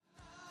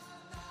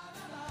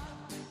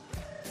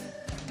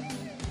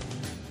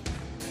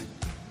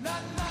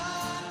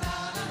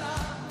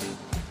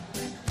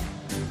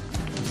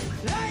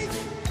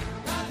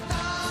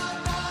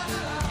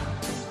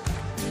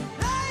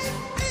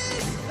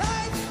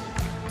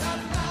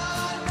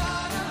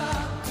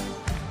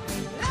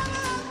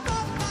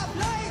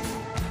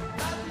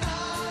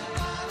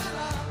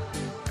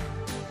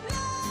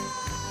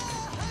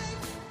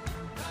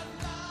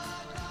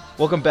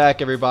Welcome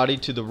back, everybody,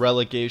 to the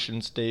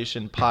Relegation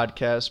Station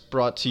podcast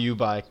brought to you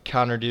by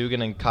Connor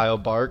Dugan and Kyle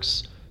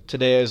Barks.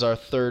 Today is our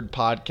third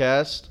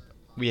podcast.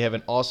 We have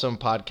an awesome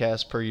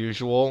podcast per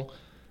usual.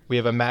 We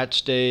have a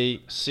Matchday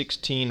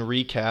 16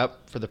 recap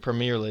for the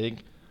Premier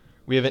League.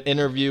 We have an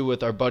interview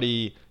with our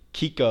buddy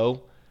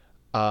Chicco.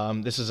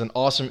 This is an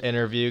awesome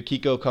interview.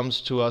 Chicco comes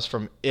to us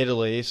from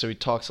Italy, so he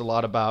talks a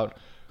lot about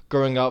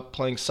growing up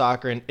playing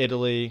soccer in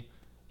Italy.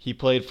 He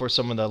played for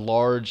some of the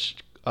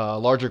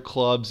larger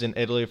clubs in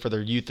Italy for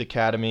their youth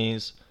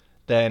academies.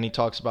 Then he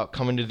talks about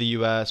coming to the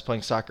U.S,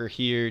 playing soccer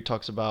here. He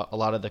talks about a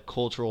lot of the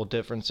cultural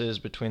differences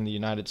between the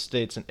United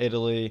States and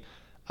Italy.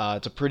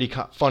 It's a pretty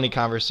funny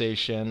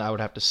conversation, I would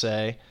have to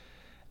say.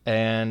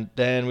 And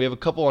then we have a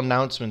couple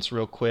announcements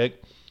real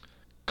quick.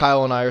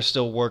 Kyle and I are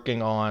still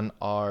working on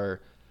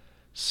our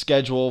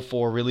schedule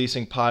for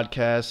releasing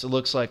podcasts. It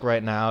looks like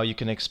right now you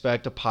can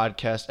expect a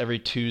podcast every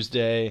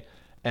Tuesday.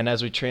 And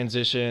as we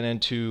transition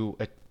into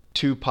a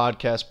 2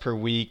 podcasts per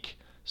week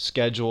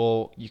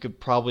schedule, you could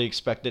probably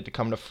expect it to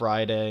come to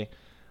Friday.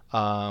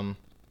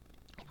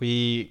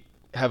 We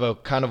have a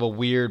kind of a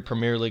weird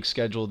Premier League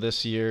schedule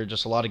this year,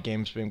 just a lot of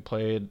games being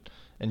played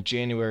in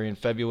January and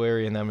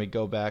February, and then we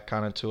go back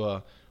kind of to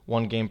a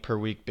 1 game per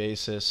week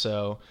basis.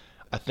 So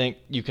I think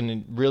you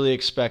can really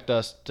expect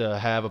us to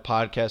have a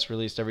podcast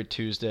released every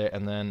Tuesday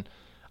and then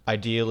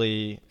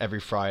ideally every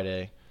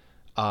Friday.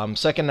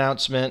 Second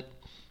announcement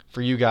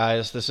for you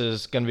guys, this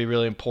is going to be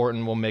really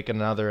important. We'll make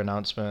another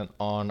announcement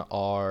on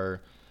our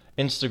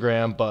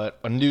Instagram, but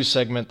a new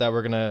segment that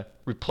we're going to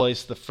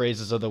replace the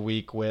phrases of the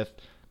week with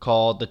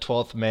called The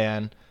 12th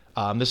Man.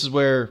 This is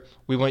where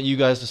we want you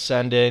guys to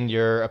send in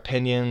your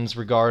opinions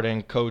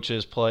regarding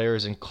coaches,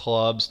 players, and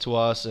clubs to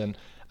us. And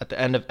at the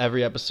end of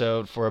every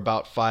episode, for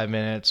about 5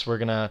 minutes, we're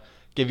going to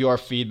give you our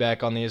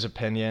feedback on these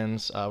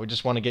opinions. We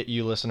just want to get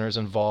you listeners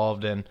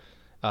involved and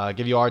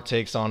give you our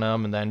takes on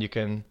them, and then you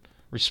can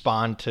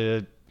respond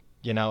to,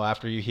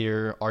 after you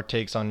hear our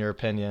takes on your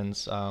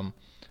opinions.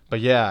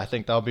 But yeah, I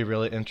think that'll be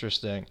really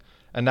interesting.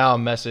 And now a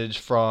message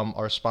from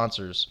our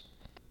sponsors.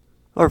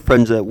 Our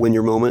friends at Win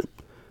Your Moment.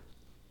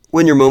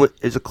 Win Your Moment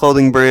is a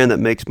clothing brand that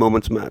makes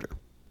moments matter.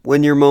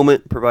 Win Your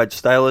Moment provides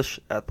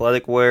stylish,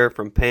 athletic wear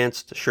from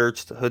pants to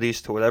shirts to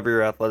hoodies to whatever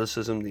your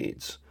athleticism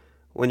needs.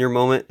 Win Your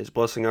Moment is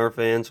blessing our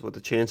fans with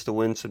a chance to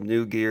win some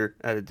new gear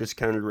at a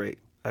discounted rate.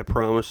 I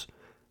promise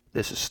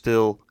this is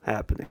still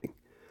happening.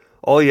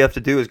 All you have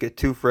to do is get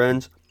 2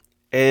 friends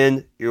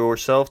and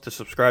yourself to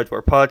subscribe to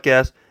our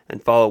podcast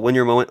and follow Win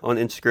Your Moment on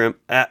Instagram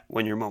at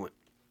Win Your Moment.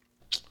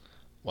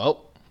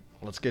 Well,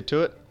 let's get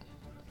to it.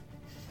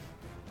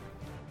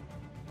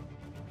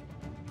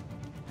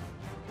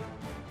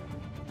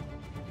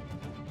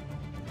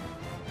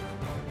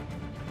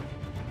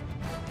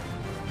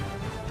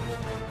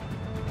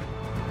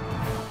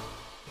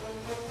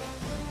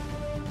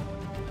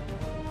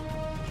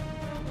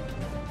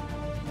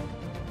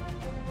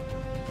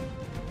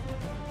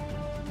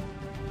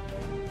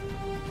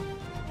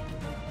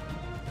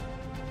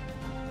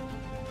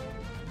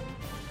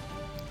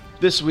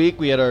 This week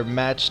we had our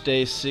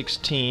Matchday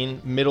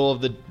 16 middle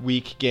of the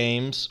week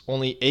games.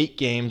 Only 8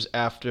 games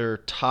after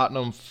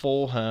Tottenham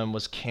Fulham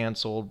was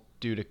canceled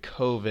due to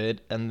COVID,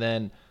 and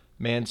then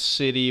Man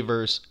City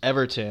versus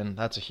Everton,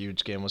 that's a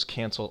huge game, was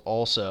canceled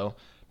also.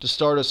 To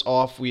start us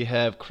off, we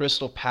have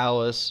Crystal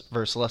Palace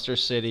versus Leicester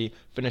City,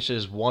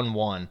 finishes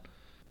 1-1.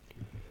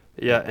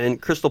 Yeah,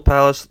 and Crystal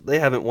Palace, they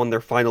haven't won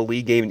their final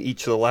league game in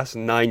each of the last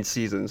 9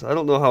 seasons. I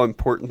don't know how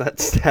important that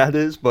stat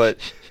is, but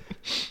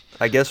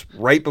I guess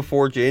right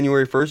before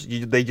January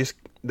 1st,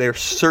 they're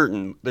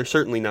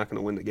certainly not going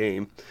to win the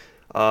game.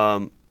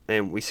 And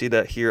we see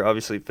that here,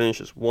 obviously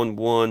finishes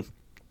 1-1.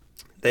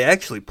 They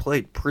actually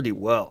played pretty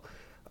well.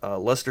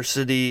 Leicester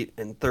City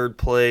in 3rd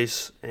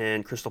place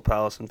and Crystal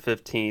Palace in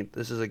 15th.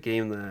 This is a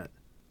game that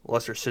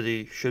Leicester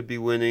City should be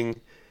winning,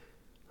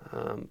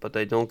 but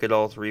they don't get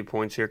all 3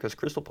 points here because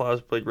Crystal Palace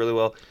played really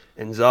well.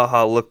 And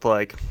Zaha looked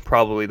like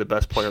probably the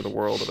best player in the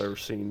world I've ever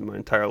seen in my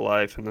entire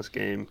life in this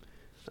game.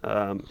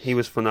 He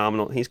was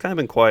phenomenal. He's kind of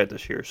been quiet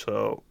this year,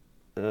 so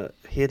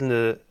he had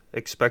an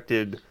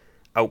expected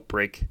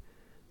outbreak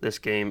this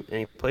game, and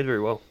he played very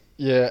well.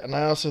 Yeah, and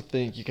I also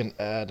think you can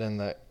add in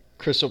that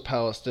Crystal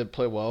Palace did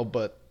play well,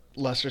 but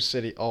Leicester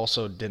City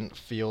also didn't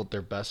field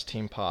their best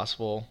team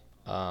possible.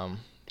 That's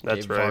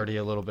gave right. Vardy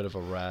a little bit of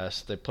a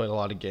rest. They played a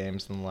lot of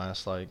games in the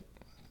last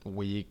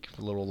week,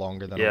 a little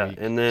longer than a Yeah, week.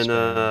 and then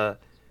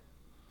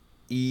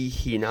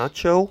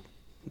Iheanacho.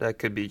 That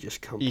could be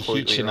just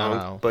completely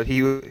wrong. But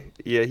he was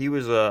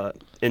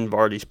in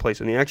Vardy's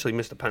place, and he actually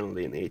missed a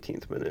penalty in the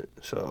 18th minute.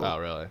 So oh,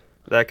 really?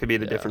 That could be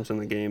the difference in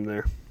the game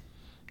there.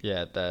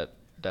 Yeah, that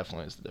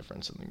definitely is the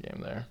difference in the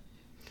game there.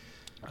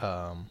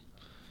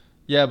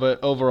 Yeah,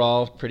 but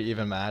overall, pretty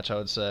even match, I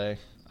would say.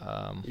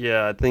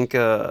 Yeah, I think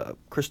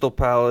Crystal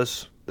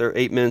Palace, they're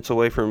 8 minutes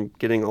away from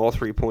getting all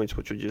 3 points,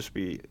 which would just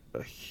be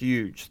a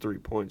huge 3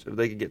 points if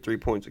they could get 3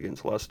 points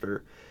against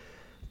Leicester.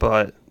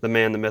 But the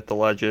man, the myth, the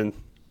legend,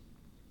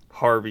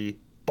 Harvey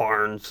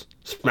Barnes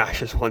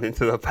smashes one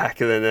into the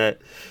back of the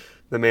net.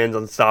 The man's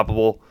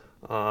unstoppable.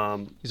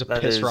 He's a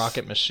That piss is,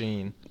 rocket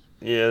machine.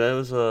 yeah, that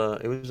was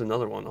it was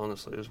another one.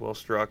 Honestly, it was well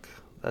struck.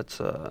 That's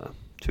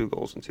 2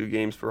 goals in 2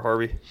 games for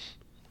Harvey. Good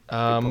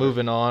player.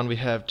 Moving on, we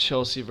have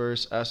Chelsea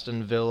versus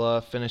Aston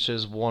Villa.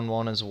 Finishes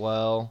 1-1 as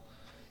well.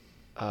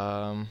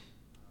 Um,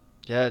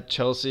 yeah,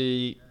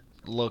 Chelsea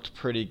looked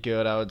pretty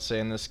good, I would say,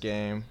 in this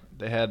game.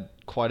 They had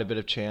quite a bit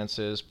of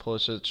chances.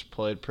 Pulisic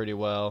played pretty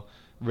well.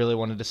 Really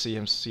wanted to see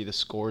him see the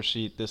score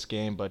sheet this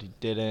game, but he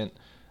didn't.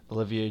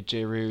 Olivier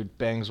Giroud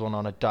bangs one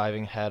on a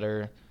diving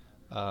header.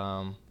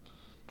 Um,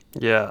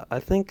 Yeah, I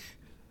think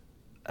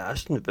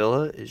Aston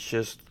Villa is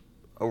just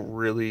a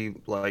really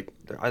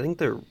I think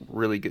they're a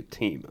really good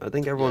team. I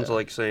think everyone's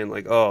yeah.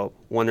 saying oh,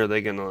 when are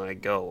they gonna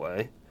go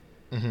away?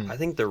 hmm I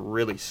think they're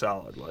really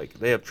solid.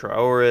 They have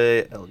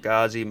Traore, El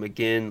Ghazi,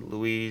 McGinn,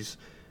 Louise,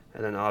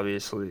 and then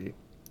obviously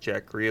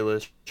Jack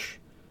Grealish,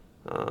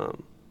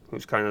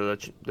 who's kind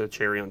of the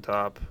cherry on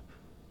top.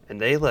 And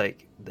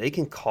they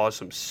can cause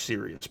some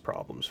serious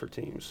problems for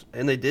teams,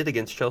 and they did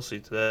against Chelsea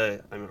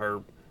today.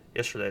 Or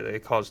yesterday, they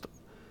caused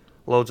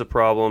loads of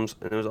problems,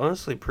 and it was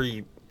honestly a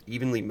pretty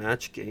evenly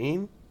matched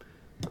game.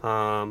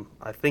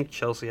 I think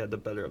Chelsea had the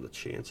better of the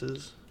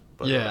chances,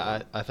 but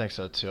Yeah, I think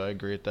so too. I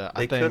agree with that.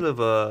 I they think could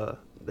have.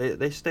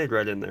 They stayed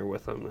right in there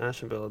with them.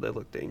 Aston Villa, they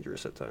look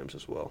dangerous at times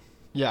as well.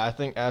 Yeah, I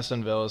think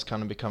Aston Villa is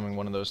kind of becoming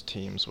one of those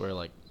teams where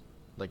like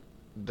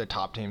the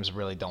top teams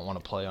really don't want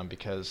to play them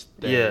because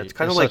Yeah, it's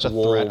kind they're of like such a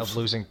threat of Wolves.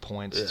 losing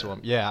points to Yeah, them.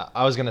 Yeah,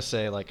 I was gonna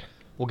say like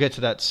we'll get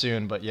to that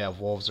soon, but yeah,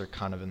 Wolves are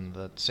kind of in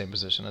the same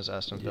position as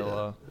Aston yeah.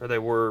 Villa. Or they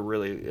were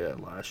really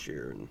last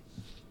year and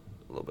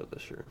a little bit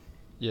this year.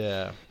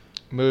 Yeah.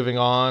 Moving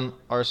on,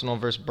 Arsenal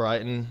versus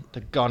Brighton.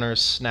 The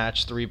Gunners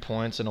snatched 3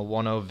 points in a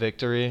 1-0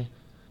 victory.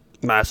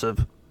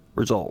 Massive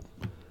result.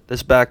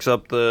 This backs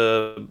up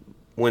the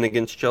win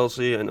against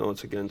Chelsea. I know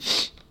it's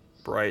against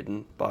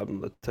Brighton, bottom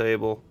of the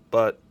table,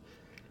 but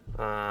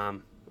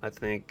I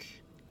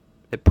think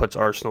it puts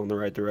Arsenal in the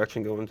right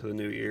direction going into the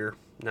new year.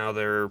 Now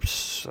I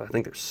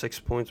think they're 6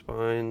 points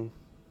behind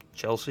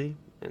Chelsea,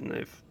 and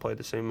they've played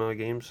the same amount of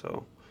games,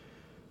 so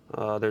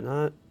they're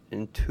not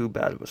in too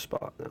bad of a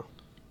spot now.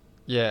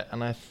 Yeah,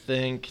 and I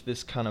think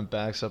this kind of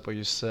backs up what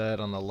you said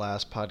on the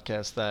last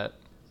podcast that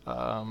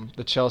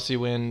the Chelsea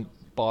win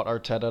bought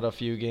Arteta a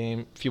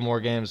few more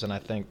games, and I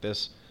think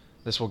this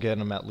will get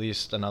him at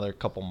least another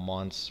couple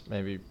months,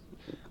 maybe.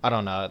 I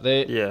don't know.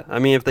 Yeah, I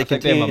mean, if they I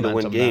think they have continue to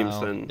win momentum games,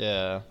 now. then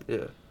Yeah.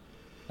 yeah.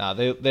 Nah,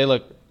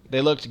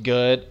 they looked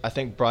good. I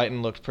think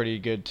Brighton looked pretty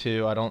good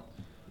too. I don't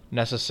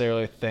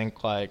necessarily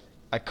think I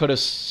could have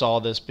saw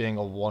this being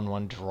a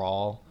 1-1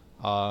 draw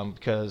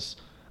because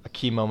a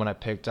key moment I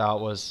picked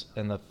out was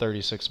in the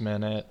 36th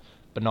minute.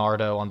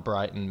 Bernardo on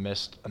Brighton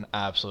missed an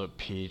absolute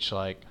peach.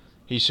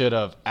 He should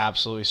have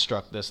absolutely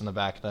struck this in the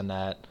back of the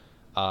net.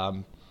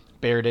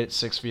 Buried it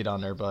 6 feet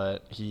under,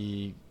 but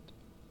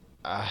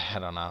I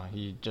don't know.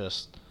 He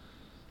just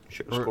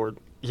Should have scored.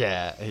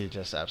 yeah, he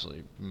just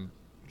absolutely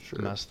Sure.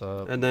 messed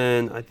up. And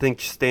then I think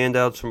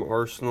standouts from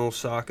Arsenal,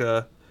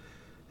 Saka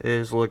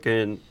is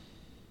looking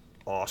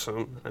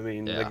awesome. I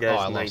mean, Yeah. the I guy's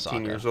love 19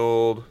 Saka. years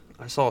old.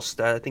 I saw a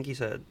stat. I think he's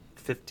had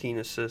 15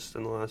 assists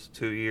in the last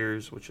 2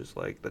 years, which is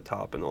like the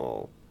top in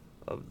all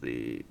of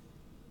the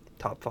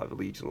top 5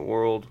 leagues in the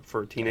world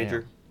for a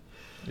teenager.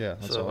 Yeah,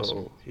 that's so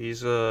awesome.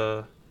 he's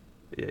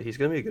he's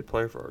gonna be a good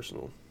player for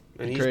Arsenal.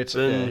 And He he's creates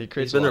been a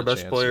lot their of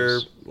best player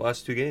chances.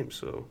 last 2 games.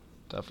 So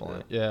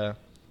Definitely. Yeah.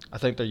 I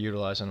think they're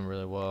utilizing him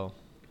really well.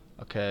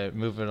 Okay,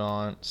 moving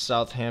on.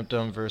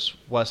 Southampton versus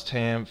West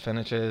Ham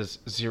finishes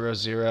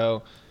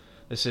 0-0.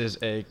 This is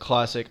a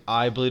classic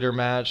eye bleeder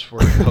match.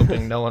 We're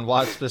hoping no one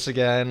watched this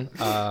again.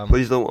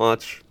 please don't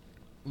watch.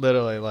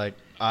 Literally,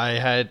 I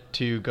had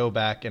to go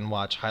back and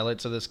watch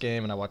highlights of this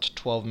game, and I watched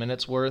 12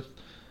 minutes worth.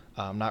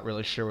 I'm not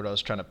really sure what I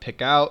was trying to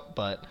pick out,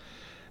 but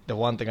the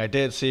one thing I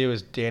did see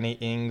was Danny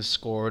Ings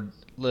scored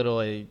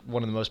literally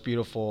one of the most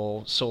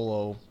beautiful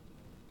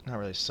not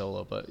really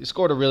solo, but he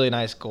scored a really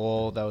nice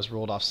goal that was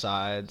ruled off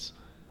sides.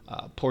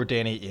 Poor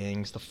Danny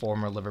Ings, the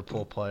former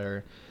Liverpool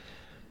player.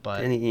 But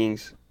Danny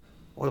Ings,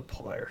 what a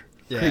player.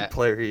 Yeah. Great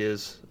player he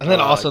is. and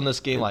then also in this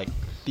game,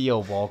 Theo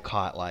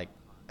Walcott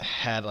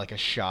had a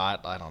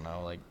shot. I don't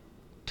know,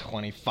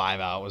 25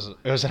 out.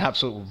 It was an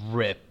absolute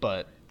rip,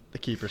 but the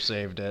keeper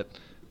saved it.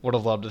 Would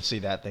have loved to see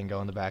that thing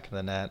go in the back of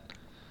the net.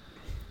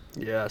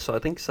 Yeah, so I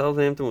think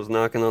Southampton was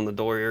knocking on the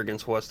door here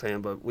against West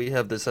Ham, but we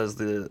have this as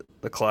the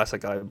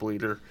classic eye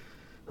bleeder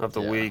of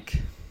the Yeah.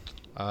 week,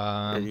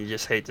 and you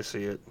just hate to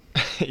see it.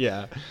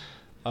 Yeah.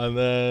 And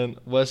then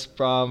West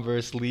Brom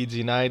versus Leeds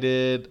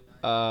United.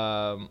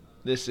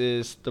 This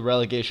is the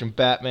relegation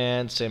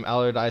Batman, Sam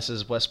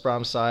Allardyce's West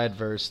Brom side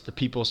versus the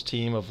people's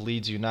team of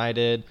Leeds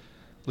United.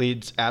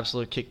 Leeds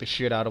absolutely kicked the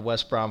shit out of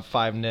West Brom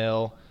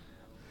 5-0.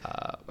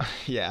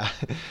 Yeah.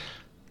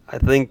 I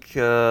think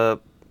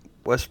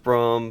West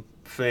Brom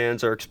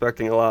fans are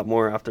expecting a lot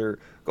more after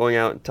going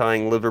out and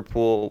tying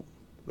Liverpool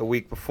the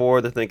week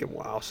before. They're thinking,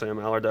 wow, Sam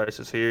Allardyce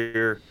is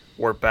here.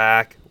 We're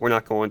back. We're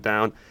not going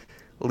down.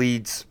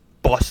 Leeds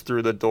bust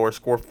through the door,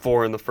 score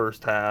 4 in the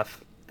first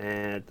half,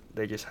 and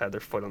they just had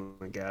their foot on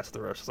the gas the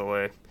rest of the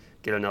way.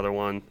 get another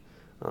one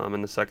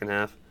in the second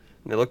half.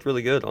 And they looked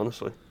really good,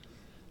 honestly.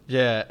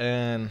 Yeah,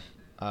 and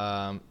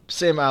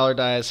Sam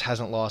Allardyce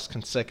hasn't lost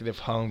consecutive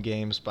home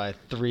games by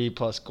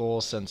 3+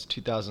 goals since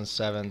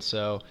 2007,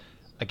 so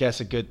I guess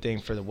a good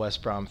thing for the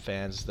West Brom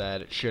fans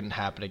that it shouldn't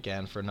happen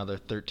again for another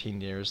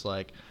 13 years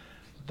like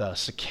the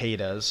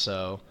cicadas.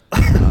 So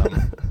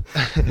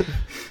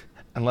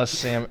unless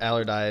Sam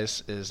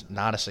Allardyce is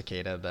not a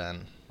cicada,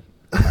 then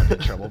I might be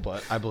in trouble,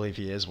 but I believe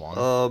he is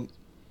one.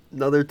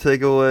 Another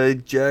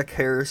takeaway, Jack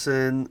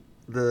Harrison,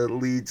 the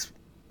Leeds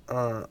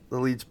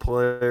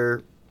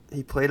player.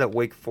 He played at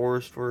Wake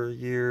Forest for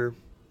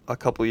a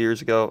couple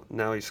years ago.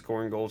 Now he's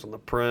scoring goals in the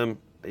Prem.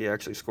 He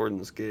actually scored in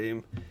this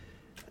game.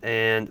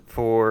 And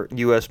for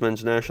U.S.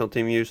 men's national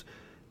team use,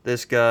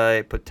 this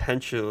guy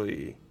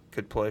potentially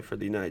could play for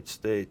the United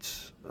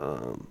States.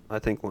 I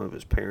think one of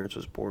his parents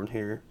was born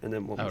here, and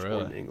then one was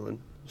born in England.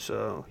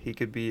 So he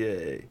could be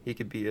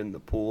in the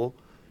pool.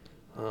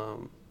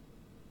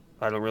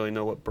 I don't really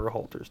know what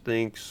Berhalter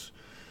thinks,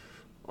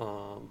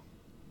 and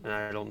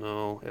I don't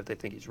know if they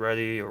think he's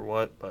ready or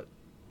what, but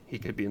he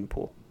could be in the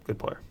pool. Good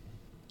player.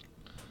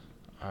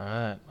 All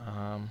right.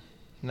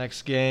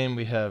 Next game,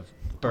 we have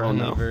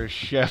Burnley versus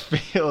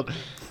Sheffield.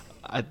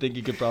 I think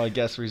you could probably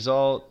guess the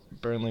result.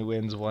 Burnley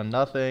wins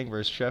 1-0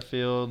 versus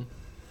Sheffield.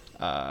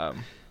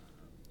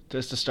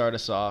 Just to start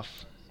us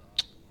off,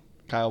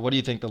 Kyle, what do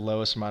you think the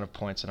lowest amount of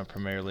points in a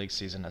Premier League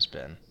season has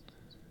been?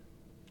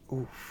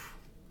 Oof.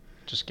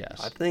 Just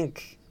guess. I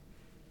think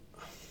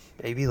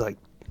maybe like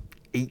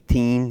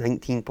 18,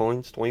 19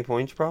 points, 20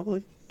 points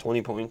probably.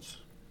 20 points.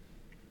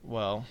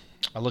 Well,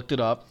 I looked it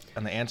up,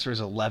 and the answer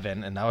is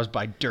 11, and that was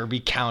by Derby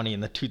County in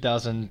the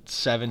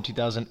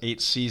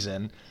 2007-2008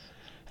 season.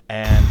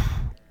 And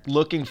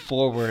looking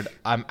forward,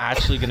 I'm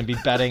actually going to be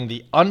betting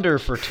the under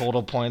for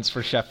total points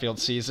for Sheffield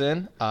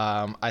season.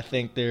 I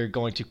think they're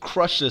going to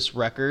crush this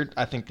record.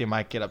 I think they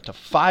might get up to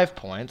 5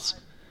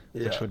 points,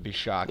 which would be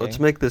shocking. Let's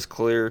make this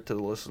clear to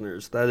the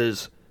listeners. That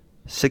is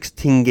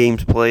 16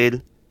 games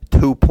played,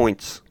 2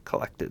 points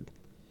collected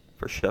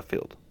for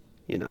Sheffield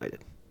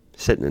United.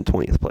 Sitting in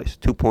 20th place.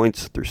 2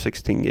 points through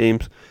 16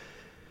 games.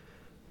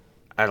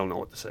 I don't know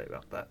what to say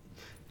about that.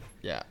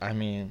 Yeah, I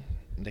mean,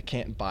 they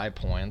can't buy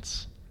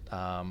points.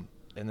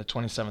 In the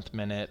 27th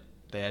minute,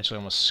 they actually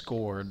almost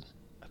scored.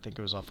 I think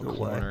it was off a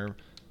corner.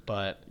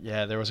 But,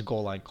 yeah, there was a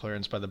goal line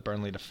clearance by the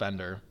Burnley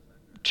defender.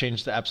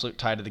 Changed the absolute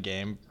tide of the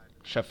game.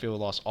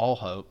 Sheffield lost all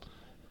hope.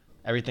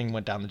 Everything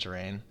went down the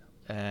drain.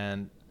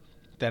 And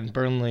then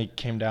Burnley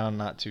came down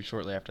not too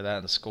shortly after that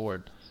and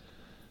scored.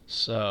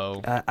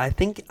 So I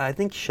think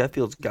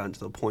Sheffield's gotten to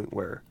the point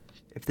where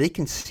if they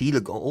concede a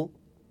goal,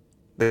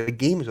 the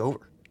game is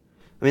over.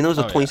 I mean, that was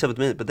the 27th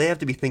minute, but they have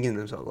to be thinking to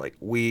themselves, like,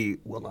 we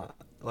will not.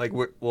 Like,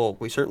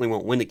 we certainly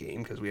won't win a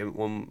game because we haven't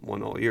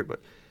won all year, but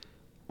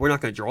we're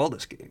not going to draw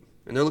this game.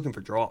 And they're looking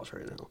for draws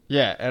right now.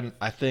 Yeah, and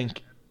I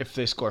think if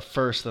they score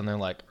first, then they're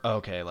like,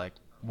 okay, like,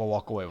 we'll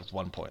walk away with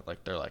 1 point.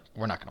 Like, they're like,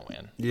 we're not going to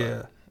win.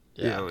 Yeah.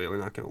 Yeah, we're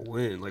not going to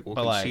win. Like, we'll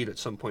concede at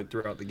some point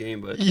throughout the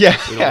game, but we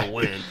don't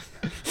win.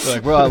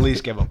 Like, we'll at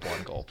least give up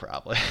 1 goal,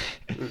 probably.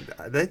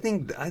 I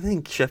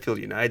think Sheffield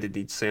United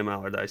needs Sam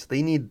Allardyce.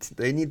 They need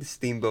the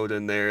steamboat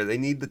in there. They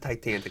need the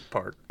Titanic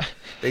parked.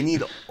 They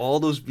need all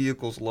those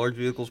vehicles, large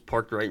vehicles,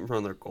 parked right in front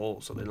of their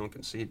goal so they don't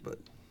concede. But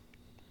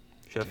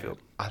Sheffield,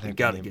 I think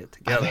got to get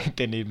together. I think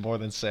they need more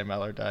than Sam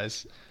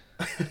Allardyce.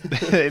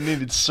 They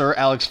needed Sir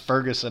Alex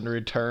Ferguson to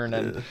return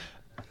and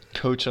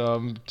coach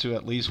them to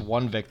at least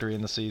 1 victory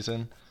in the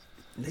season.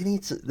 They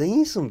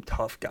need some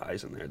tough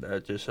guys in there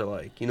that just are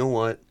like, you know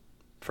what,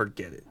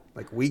 forget it.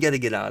 Like, we got to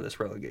get out of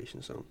this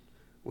relegation zone.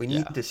 We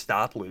need to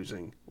stop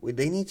losing.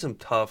 They need some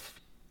tough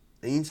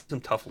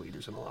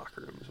leaders in the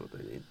locker room. Is what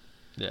they need.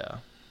 Yeah.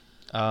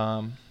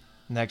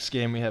 Next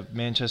game we have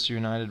Manchester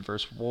United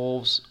versus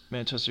Wolves.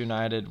 Manchester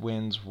United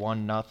wins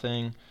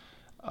 1-0.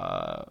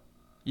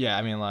 Yeah,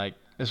 I mean, like,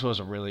 this was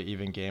a really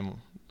even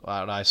game.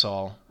 What I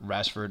saw,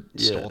 Rashford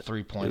stole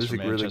 3 points from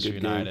Manchester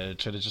United. Game.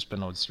 It should have just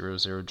been a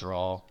 0-0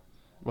 draw. It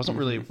wasn't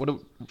really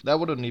that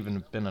wouldn't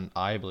even been an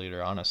eye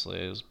bleeder.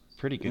 Honestly, it was a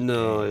pretty good.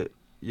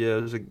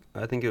 Game.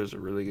 I think it was a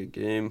really good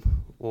game.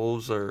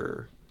 Wolves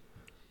they're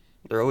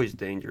always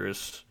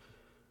dangerous,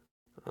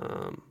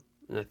 and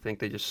I think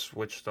they just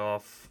switched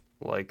off.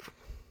 Like,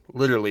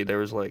 literally, there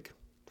was like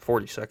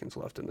 40 seconds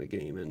left in the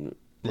game, and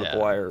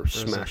Maguire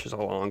smashes a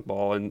long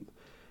ball and.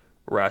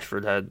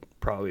 Rashford had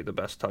probably the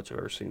best touch I've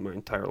ever seen in my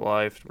entire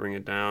life to bring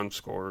it down,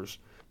 scores.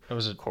 It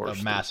was a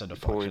massive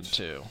deflection,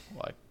 too.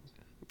 Like,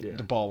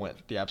 the ball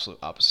went the absolute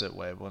opposite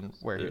way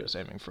where he was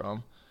aiming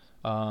from.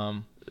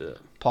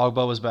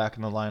 Pogba was back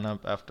in the lineup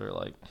after,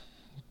 like,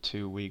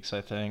 2 weeks,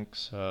 I think.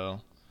 So,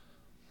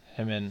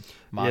 him and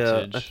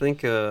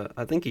Matic. Yeah,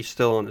 I think he's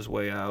still on his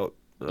way out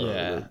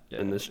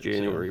in this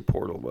January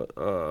portal. But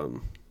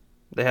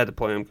they had to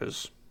play him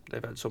because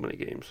they've had so many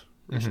games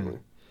recently.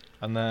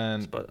 And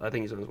then, but I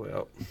think he's on his way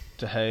out.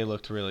 De Gea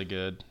looked really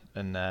good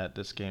in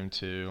this game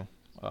too.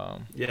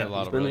 He's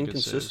been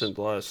inconsistent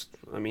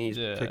he's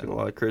taken a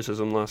lot of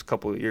criticism the last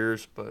couple of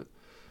years, but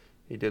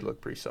he did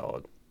look pretty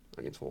solid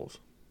against Wolves.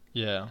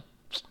 Yeah,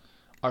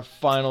 Our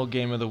final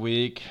game of the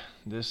week.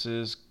 This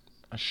is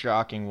a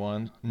shocking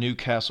one.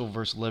 Newcastle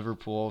versus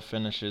Liverpool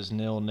finishes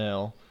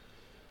 0-0.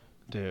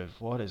 Dude,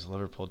 what is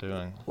Liverpool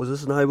doing? Was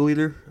this an eye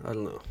bleeder? I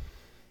don't know.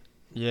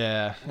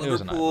 Yeah, it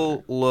was an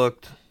Liverpool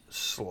looked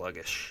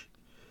sluggish.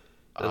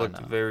 They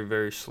looked no. very,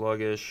 very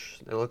sluggish.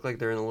 They look like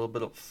they're in a little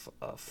bit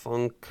of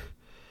funk.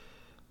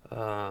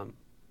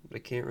 They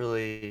can't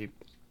really.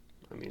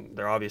 I mean,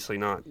 they're obviously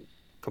not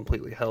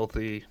completely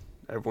healthy.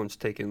 Everyone's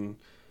taking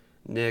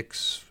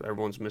nicks.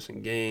 Everyone's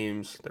missing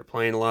games. They're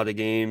playing a lot of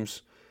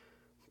games,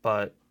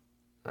 but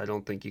I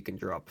don't think you can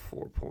drop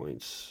 4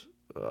 points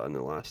in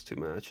the last two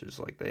matches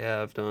like they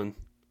have done.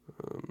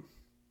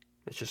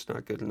 It's just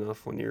not good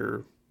enough when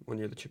you're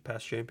the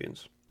past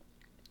champions.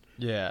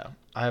 Yeah,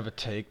 I have a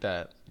take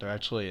that they're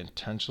actually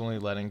intentionally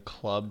letting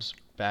clubs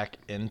back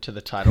into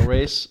the title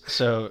race,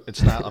 so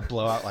it's not a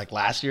blowout like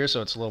last year,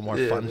 so it's a little more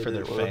fun for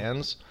their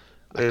fans.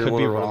 I could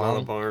be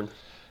wrong.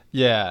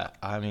 Yeah,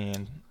 I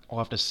mean, we'll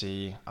have to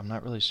see. I'm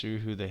not really sure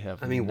who they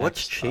have. I mean,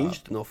 what's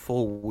changed in a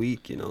full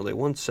week? You know, they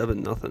won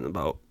 7-0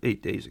 about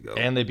 8 days ago,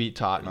 and they beat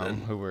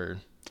Tottenham, who were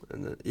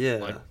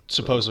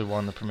supposedly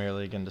won the Premier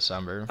League in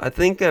December. I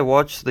think I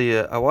watched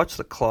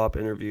the Klopp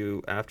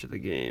interview after the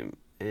game,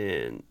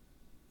 and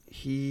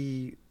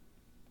he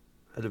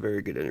had a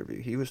very good interview.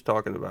 He was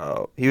trying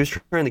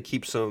to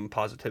keep some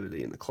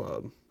positivity in the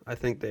club. I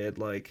think they had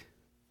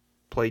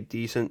played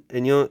decent,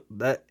 and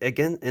that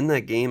again in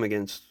that game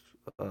against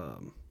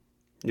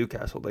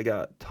Newcastle, they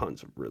got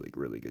tons of really,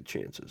 really good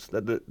chances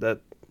that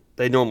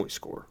they normally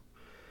score.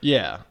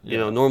 Yeah.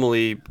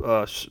 Normally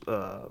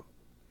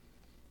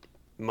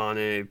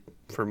Mane,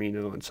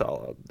 Firmino, and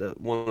Salah, that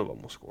one of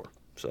them will score.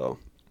 So,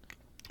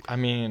 I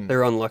mean,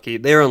 they're unlucky.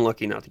 They're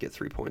unlucky not to get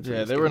 3 points.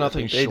 Yeah, they were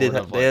nothing short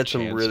of they had chances.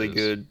 some really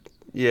good.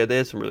 Yeah, they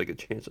had some really good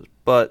chances,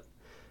 but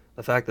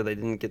the fact that they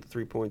didn't get the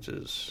 3 points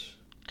is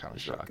kind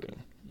of shocking.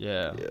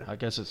 Yeah, I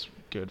guess it's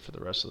good for the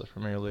rest of the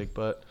Premier League,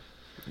 but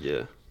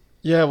yeah.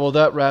 Yeah, well,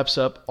 that wraps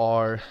up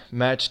our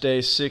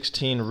Matchday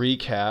 16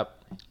 recap.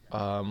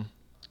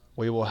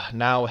 We will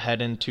now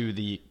head into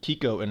the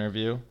Chicco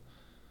interview.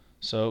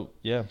 So,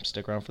 yeah,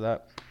 stick around for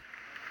that.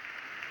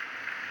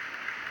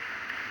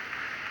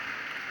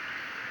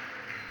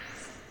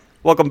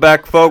 Welcome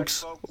back,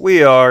 folks.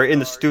 We are in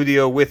the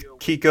studio with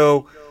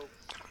Chicco.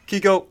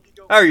 Chicco,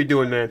 how are you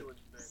doing, man?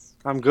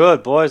 I'm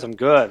good, boys. I'm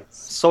good.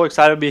 So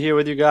excited to be here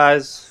with you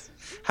guys.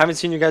 Haven't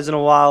seen you guys in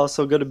a while.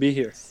 So good to be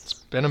here. It's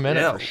been a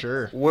minute for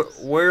sure.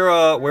 Where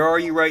are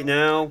you right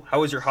now?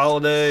 How was your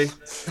holiday?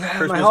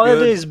 Christmas My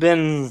holiday's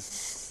been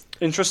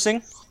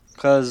interesting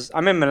because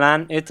I'm in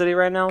Milan, Italy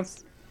right now,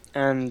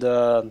 and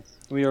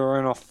we are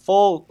in a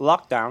full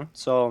lockdown.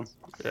 So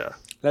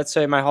let's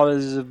say my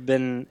holidays have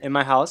been in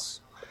my house.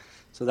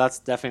 So that's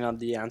definitely not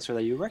the answer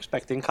that you were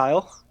expecting,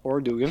 Kyle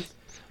or Dugan.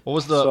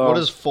 What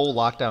does full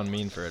lockdown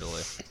mean for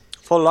Italy?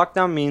 Full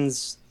lockdown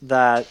means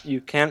that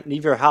you can't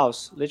leave your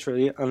house,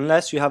 literally,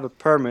 unless you have a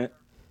permit.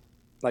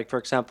 Like, for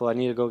example, I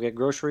need to go get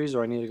groceries,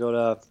 or I need to go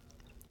to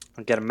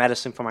get a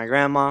medicine for my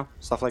grandma,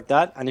 stuff like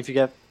that. And if you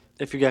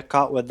get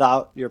caught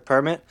without your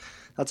permit,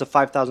 that's a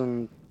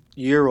 5,000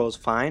 euros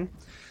fine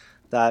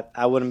that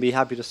I wouldn't be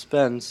happy to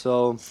spend.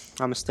 So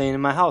I'm staying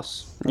in my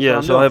house.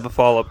 So I have a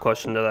follow-up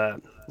question to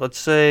that. Let's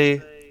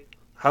say,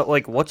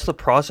 what's the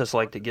process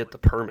like to get the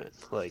permit?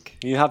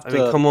 You have to. I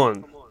mean, come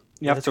on.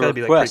 You have to request.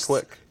 be pretty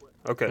quick.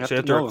 Okay, so you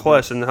have to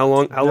request, and how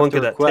long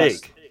could that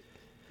take?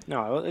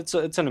 No, it's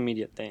an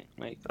immediate thing.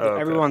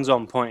 Everyone's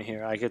on point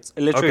here. It's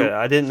literally. Okay,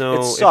 I didn't know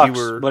it sucks, if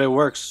you were. But it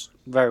works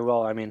very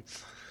well. I mean,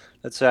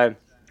 let's say,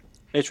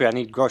 literally, I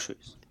need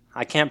groceries.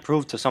 I can't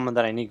prove to someone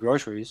that I need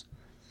groceries,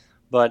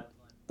 but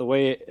the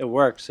way it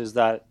works is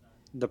that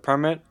the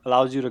permit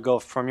allows you to go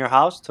from your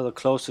house to the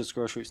closest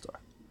grocery store.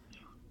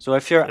 So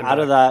if you're out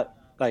of that,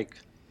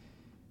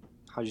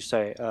 how'd you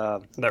say?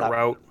 That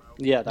route.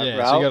 Yeah, that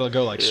route. So you gotta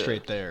go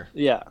straight there.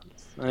 Yeah.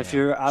 And if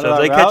you're out of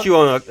that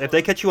route, if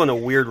they catch you on a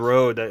weird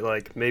road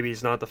that maybe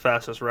it's not the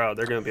fastest route,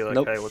 they're gonna be like,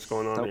 hey, what's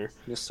going on here?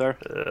 Yes, sir.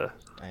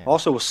 Damn.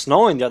 Also, it was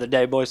snowing the other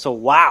day, boys. So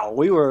wow,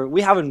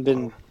 we haven't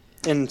been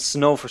in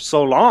snow for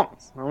so long.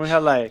 And we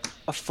had a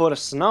foot of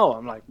snow.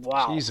 I'm like,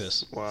 wow.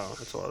 Jesus. Wow,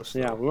 that's a lot of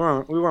snow. Yeah,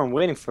 we weren't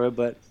waiting for it,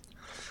 but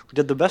we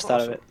did the best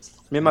out of it.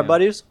 Me and my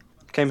buddies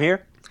came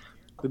here.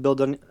 We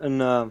built an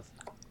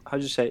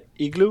how'd you say,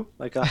 igloo,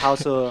 like a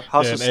house of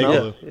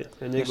snow. Yeah,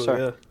 an igloo. Yes,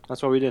 sir.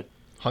 That's what we did.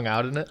 Hung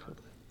out in it.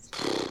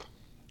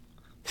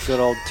 Good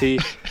old tea.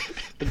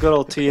 The good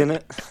old tea in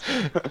it.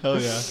 Hell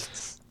yeah.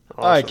 Awesome.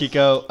 All right,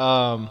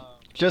 Chicco.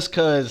 Just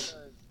because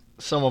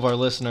some of our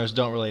listeners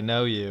don't really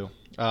know you,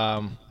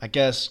 I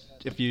guess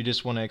if you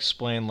just want to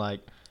explain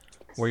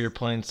where you're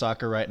playing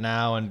soccer right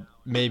now and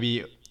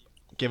maybe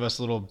give us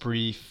a little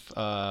brief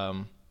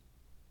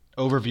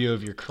overview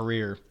of your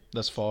career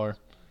thus far.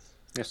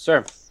 Yes,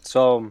 sir.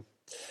 So,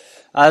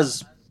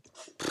 as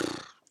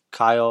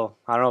Kyle,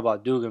 I don't know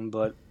about Dugan,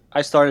 but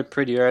I started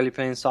pretty early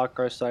playing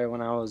soccer. I started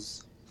when I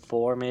was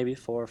 4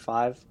 or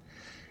 5.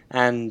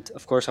 And,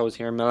 of course, I was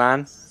here in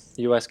Milan.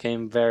 U.S.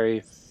 came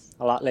a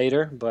lot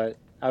later, but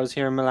I was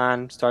here in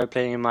Milan, started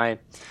playing in my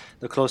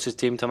the closest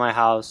team to my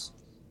house.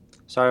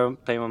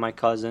 Started playing with my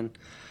cousin.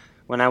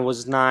 When I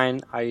was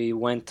 9, I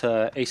went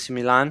to AC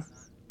Milan,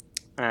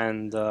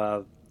 and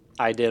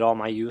I did all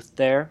my youth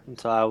there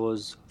until I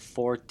was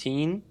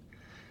 14.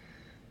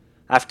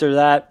 After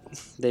that,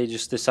 they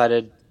just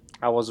decided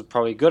I wasn't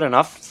probably good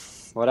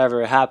enough.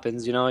 Whatever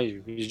happens,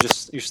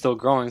 you're still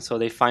growing. So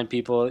they find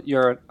people.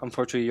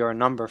 Unfortunately you're a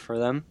number for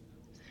them.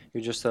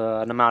 You're just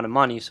an amount of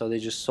money. So they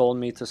just sold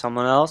me to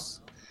someone else,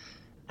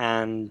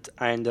 and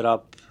I ended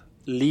up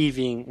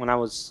leaving when I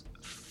was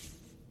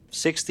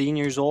 16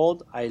 years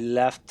old. I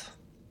left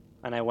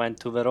and I went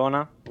to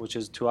Verona, which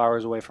is 2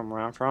 hours away from where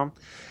I'm from,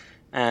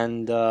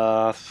 and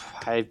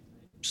I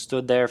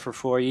stood there for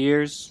 4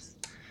 years.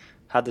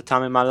 Had the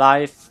time of my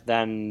life.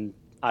 Then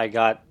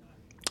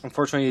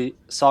unfortunately,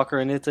 soccer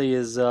in Italy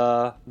is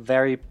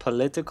very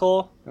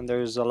political, and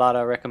there's a lot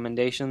of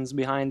recommendations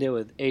behind it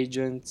with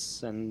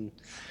agents, and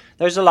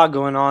there's a lot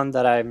going on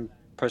that I'm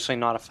personally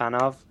not a fan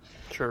of.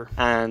 Sure.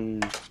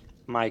 And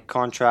my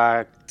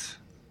contract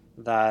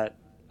that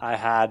I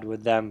had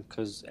with them,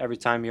 because every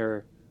time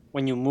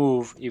when you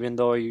move, even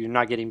though you're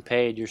not getting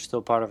paid, you're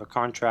still part of a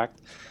contract.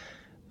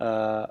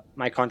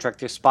 My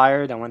contract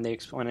expired, and when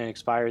it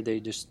expired, they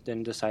just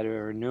didn't decide to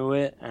renew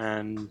it,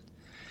 and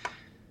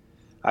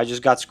I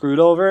just got screwed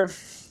over.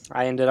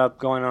 I ended up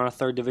going on a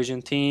third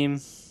division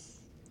team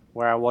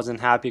where I wasn't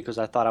happy because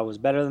I thought I was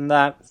better than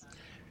that.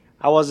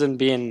 I wasn't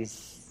being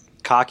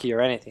cocky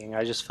or anything.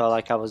 I just felt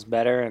like I was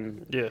better,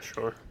 and Yeah,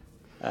 sure.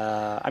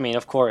 I mean,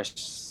 of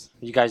course,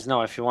 you guys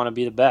know if you want to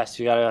be the best,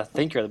 you gotta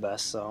think you're the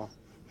best. So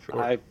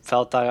Sure. I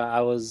felt that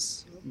I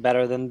was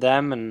better than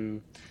them,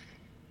 and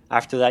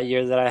after that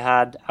year that I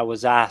had, I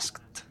was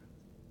asked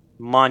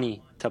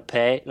money to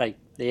pay. Like,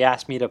 they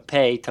asked me to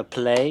pay to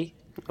play.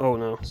 Oh,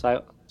 no.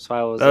 So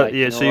I was Yeah, like,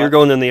 you know so you're what?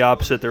 going in the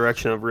opposite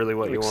direction of really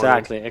what you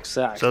wanted.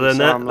 Exactly. So then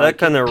I'm that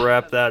kind of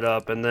wrapped that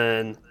up, and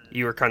then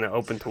you were kind of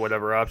open to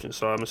whatever option.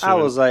 So I'm I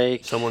assuming was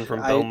like, someone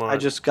from I Belmont.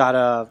 just got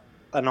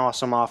an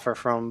awesome offer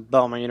from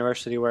Belmont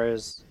University,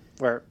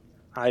 where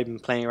I'm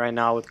playing right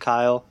now with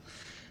Kyle,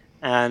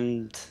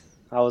 and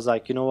I was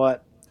like, you know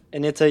what?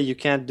 In Italy, you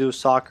can't do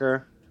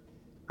soccer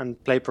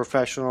and play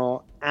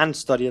professional and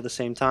study at the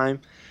same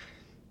time.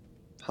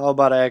 How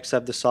about I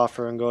accept this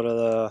offer and go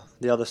to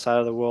the other side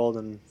of the world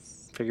and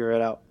figure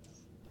it out?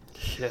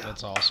 Yeah,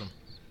 That's awesome.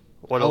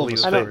 what a Hell of leap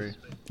a of faith.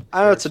 story.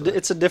 I know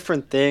it's a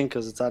different thing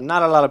because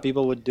not a lot of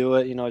people would do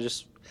it.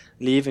 Just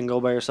leave and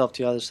go by yourself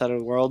to the other side of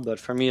the world. But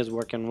for me, it's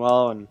working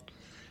well, and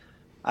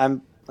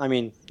I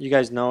mean, you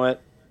guys know it.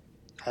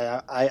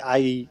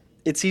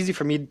 It's easy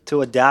for me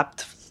to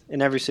adapt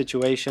in every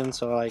situation.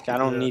 So like, I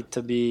don't Yeah. need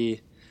to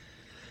be.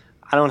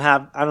 I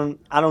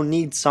don't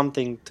need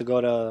something to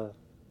go to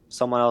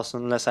someone else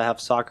unless I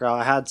have soccer.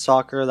 I had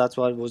soccer. That's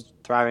what was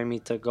driving me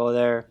to go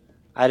there.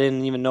 I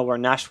didn't even know where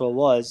Nashville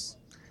was.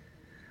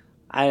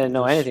 I didn't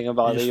know anything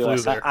about you the just flew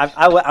U.S. there.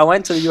 I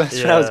went to the U.S.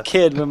 when I was a Yeah.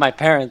 kid with my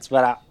parents,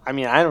 but I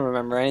mean, I don't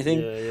remember anything.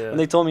 Yeah. When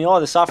they told me,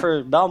 this offer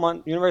at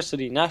Belmont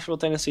University, Nashville,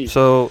 Tennessee.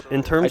 So in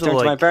I terms of turned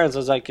to my like, parents. I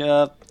was like,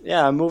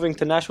 yeah, I'm moving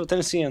to Nashville,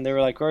 Tennessee. And they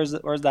were like, where's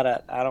that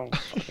at? I don't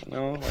fucking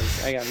know.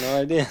 Like, I got no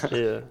idea.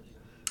 yeah,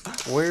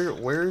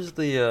 where's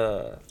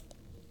the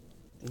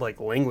like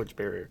language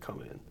barrier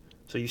come in?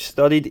 So you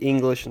studied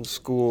English in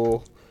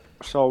school.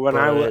 So when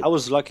But I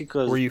was lucky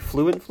because Were you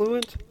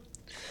fluent?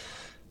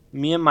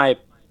 me and my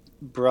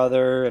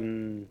brother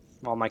and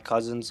all my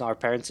cousins, our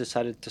parents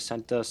decided to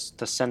send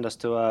us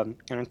to an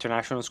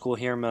international school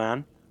here in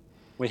Milan.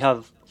 We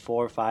have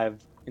 4 or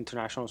 5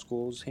 international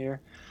schools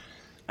here,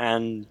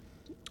 and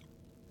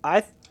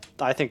I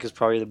I think it's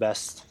probably the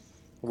best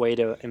way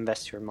to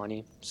invest your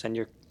money. Send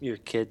your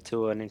kid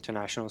to an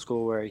international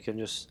school where you can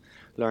just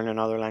learn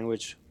another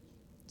language.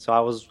 So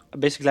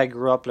I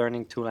grew up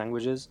learning 2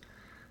 languages.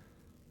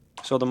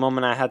 So the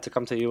moment I had to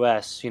come to the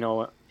U.S.,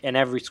 in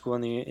every school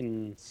in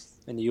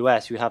the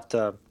U.S., you have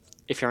to,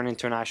 if you're an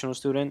international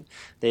student,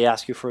 they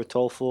ask you for a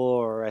TOEFL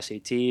or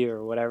SAT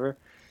or whatever.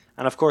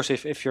 And of course,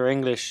 if your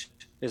English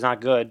is not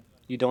good,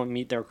 you don't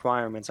meet the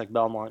requirements like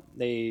Belmont.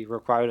 They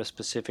required a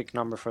specific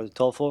number for the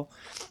TOEFL,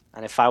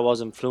 and if I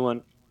wasn't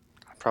fluent,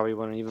 I probably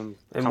wouldn't even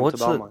And come to what's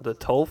Belmont. the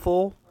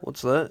TOEFL?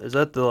 What's that? Is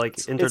that the like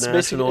It's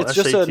international it's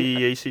just SAT,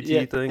 an ACT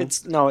yeah. thing?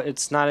 It's not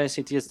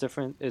SAT. It's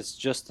different. It's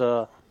just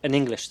an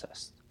English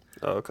test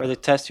Oh, where okay. they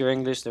test your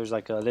English. There's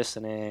like a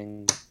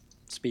listening,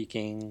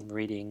 speaking,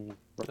 reading.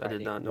 I did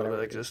writing, not know whatever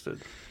that it is.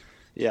 existed.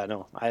 Yeah,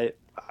 no, I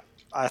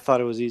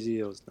thought it was easy.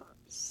 It was not.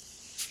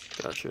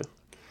 Gotcha.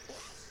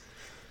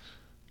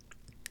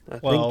 I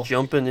Well- think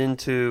jumping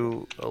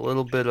into a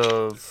little bit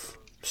of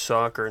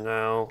soccer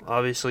now.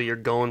 Obviously, you're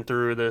going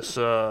through this.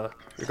 You're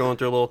going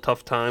through a little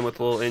tough time with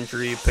a little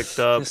injury you picked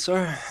up. Yes,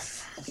 sir.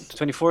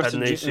 24th Had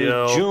an of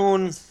ACL.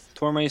 June,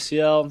 tore my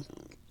ACL.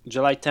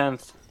 July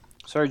 10th,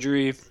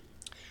 surgery.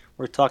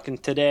 We're talking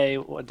today.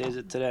 What day is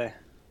it today?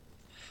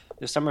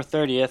 December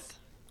 30th.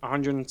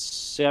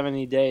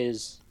 170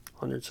 days.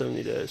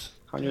 170 days.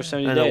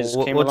 170 And days.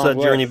 Came a what's long that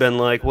way. journey been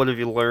like? What have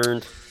you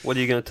learned? What are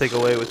you going to take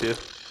away with you?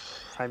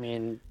 I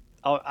mean,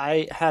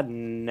 I had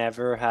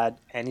never had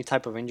any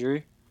type of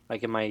injury.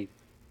 like in my,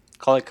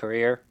 call it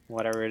career,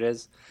 whatever it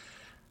is.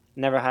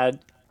 Never had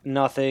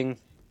nothing.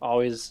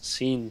 Always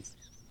seen,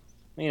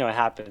 it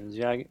happens.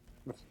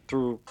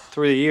 Through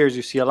the years,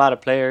 you see a lot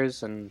of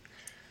players, and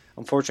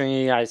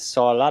unfortunately, I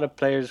saw a lot of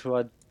players who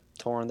had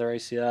torn their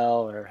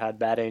ACL or had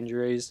bad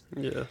injuries.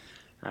 Yeah.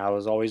 I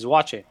was always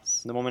watching.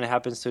 The moment it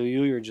happens to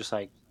you, you're just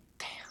like,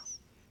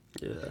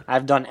 Yeah.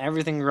 I've done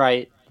everything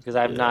right because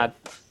I'm Yeah.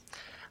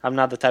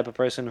 not the type of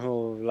person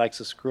who likes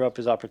to screw up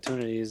his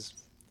opportunities.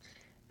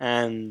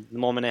 And the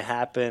moment it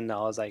happened, I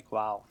was like,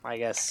 wow, I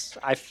guess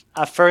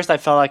at first I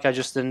felt like I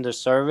just didn't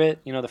deserve it,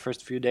 the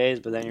first few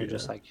days, but then you're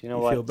just like, You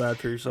what? feel bad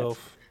for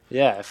yourself.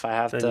 If I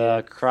have Then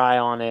to cry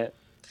on it,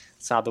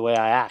 it's not the way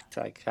I act.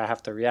 Like, I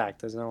have to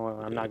react.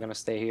 I'm not going to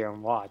stay here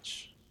and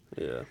watch.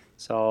 Yeah.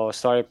 So I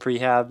started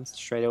prehab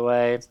straight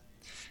away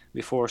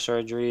before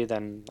surgery.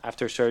 Then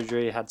after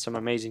surgery, I had some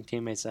amazing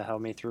teammates that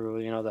helped me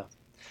through, the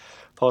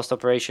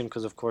post-operation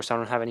because, of course, I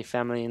don't have any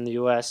family in the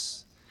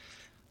U.S.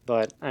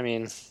 But, I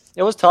mean,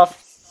 it was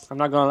tough. I'm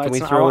not going to lie. Can we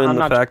throw in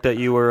the fact that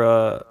you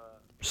were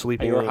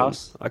sleeping at your on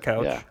house? a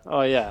couch? Yeah.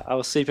 Oh, yeah. I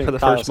was sleeping For the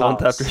Kyle's first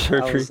month house. after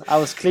surgery. I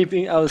was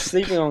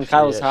sleeping on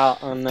Kyle's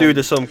house. Due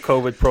to some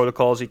COVID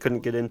protocols, he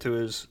couldn't get into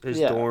his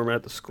Yeah. dorm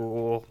at the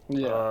school.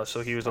 Yeah.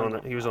 So he was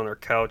on our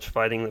couch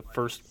fighting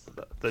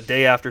the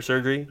day after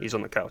surgery. He's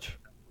on the couch,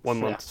 1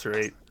 month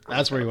straight.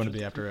 That's where you want to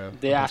be after a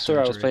Day after,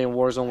 I was playing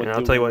Warzone with. And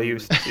I'll tell you what, he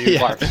was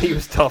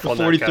tough on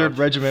the that couch. 43rd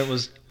Regiment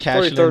was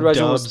cashing 43rd in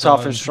Regiment was dubs tough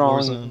on and strong.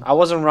 Warzone. I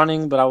wasn't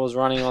running, but I was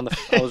running on the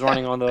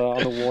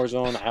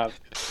Warzone. I have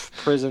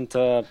prison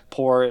to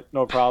port,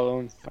 no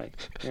problem.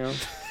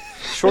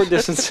 Short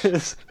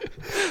distances,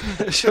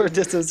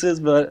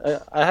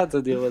 but I had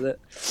to deal with it.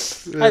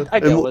 I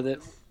dealt with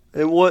it.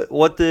 And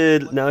what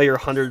did, now you're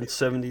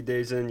 170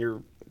 days in,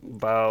 you're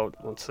about,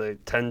 let's say,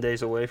 10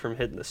 days away from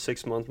hitting the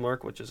 6-month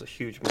mark, which is a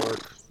huge mark.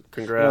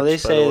 Congrats. Well, they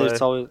say by the way.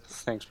 it's always,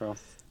 thanks, bro.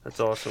 That's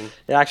awesome.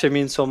 It actually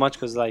means so much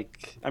because,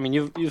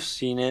 you've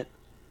seen it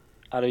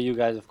out of you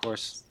guys, of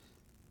course.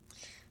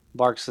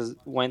 Barks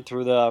went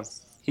through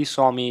he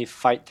saw me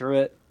fight through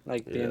it,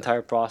 the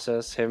entire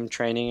process, him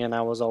training, and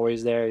I was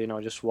always there,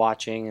 just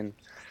watching and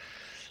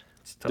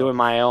doing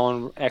my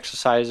own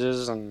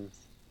exercises, and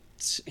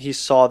he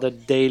saw the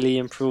daily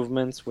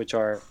improvements, which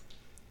are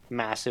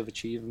massive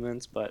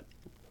achievements. But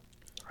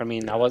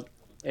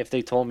if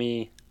they told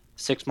me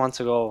 6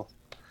 months ago,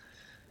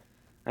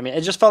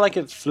 it just felt like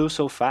it flew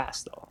so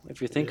fast, though.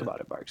 If you think about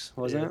it, Barks,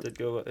 wasn't it?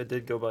 It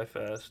did go by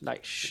fast.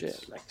 Like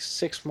shit,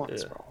 6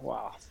 months, bro.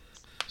 Wow.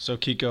 So,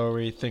 Kiko, are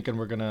we thinking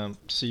we're going to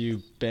see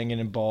you banging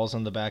in balls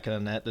on the back of the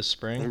net this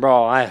spring?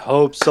 Bro, I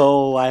hope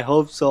so.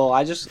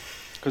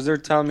 Because they're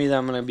telling me that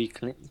I'm going to be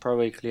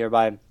probably clear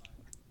by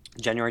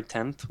January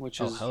 10th, which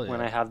is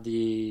when I have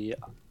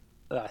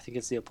I think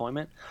it's the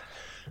appointment.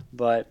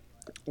 But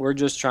we're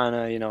just trying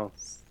to,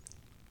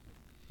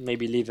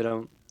 maybe leave it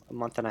a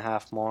month and a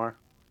half more.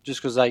 Just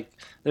because,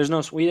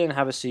 we didn't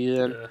have a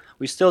season. Yeah.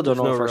 We still don't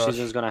know if our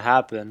season's going to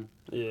happen.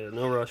 Yeah,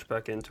 no rush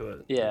back into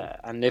it. Yeah,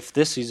 and if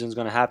this season's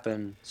going to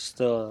happen,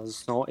 still,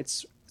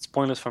 it's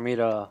pointless for me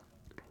to,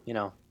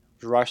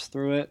 rush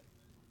through it.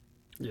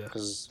 Yeah.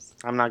 Because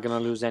I'm not going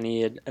to lose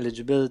any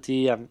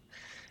eligibility.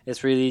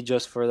 It's really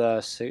just for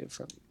our sake,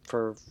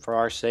 for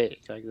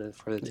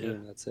the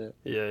team. That's it.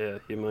 Yeah.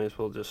 You might as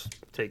well just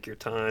take your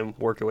time,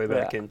 work your way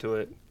back into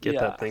it, get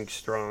that thing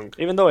strong.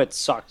 Even though it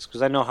sucks,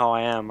 because I know how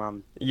I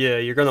am.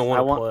 You're gonna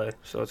want to play,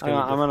 so it's gonna.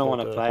 I'm gonna want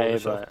to play,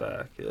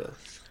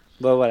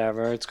 but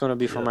whatever. It's gonna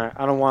be for my.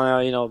 I don't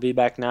want to, be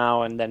back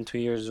now and then 2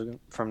 years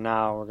from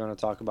now we're gonna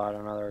talk about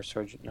another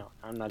surgery. No,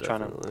 I'm not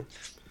trying to. It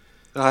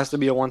has to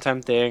be a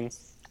one-time thing.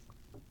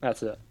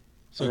 That's it.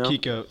 So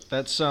Kiko,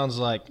 that sounds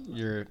like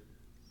you're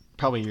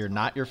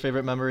not your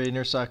favorite memory in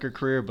your soccer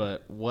career,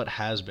 but what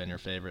has been your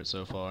favorite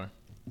so far?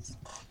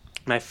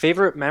 My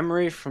favorite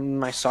memory from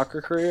my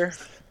soccer career?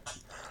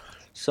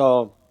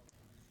 So,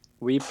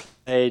 we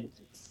played,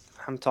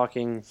 I'm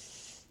talking,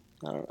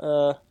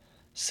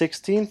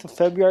 16th of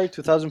February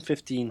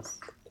 2015.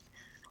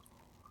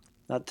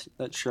 That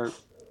shirt.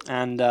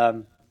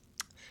 And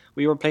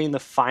we were playing the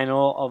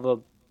final of a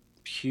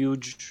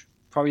huge,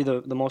 probably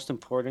the most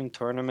important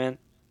tournament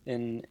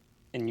in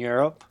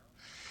Europe.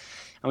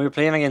 And we were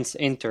playing against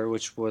Inter,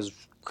 which was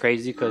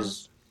crazy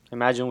because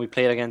imagine we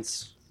played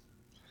against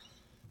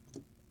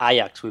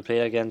Ajax, we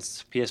played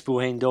against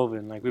PSV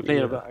Eindhoven. We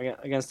played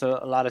against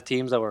a lot of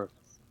teams that were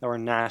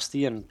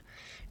nasty, and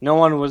no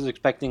one was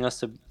expecting us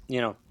to,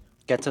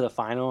 get to the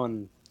final,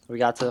 and we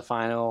got to the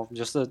final.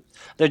 Just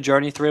the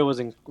journey through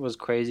it was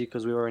crazy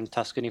because we were in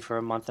Tuscany for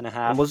a month and a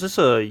half. And was this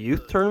a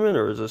youth tournament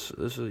or is this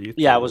a youth tournament?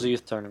 Yeah, it was a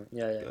youth tournament.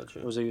 Yeah. Gotcha.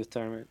 It was a youth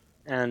tournament.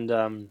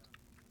 And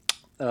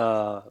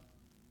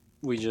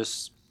we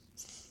just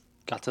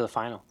got to the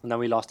final, and then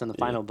we lost in the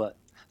final. But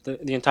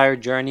the entire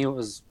journey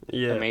was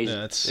amazing.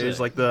 Yeah, it was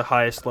like the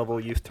highest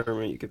level youth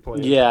tournament you could play.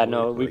 Yeah,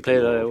 no, we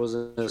played. It was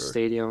in a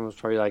stadium. It was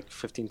probably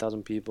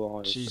 15,000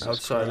 people.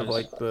 Outside of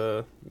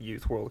the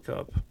Youth World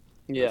Cup.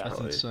 Yeah, that's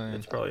insane.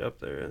 It's probably up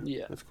there.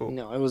 Yeah, it's cool.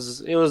 No, it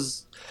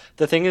was.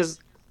 The thing is,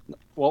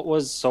 what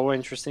was so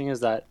interesting is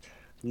that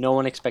no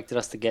one expected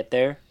us to get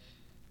there.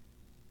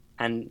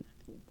 And,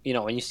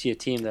 when you see a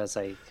team that's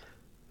like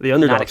The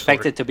underdog not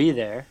expected to be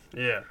there,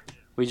 Yeah.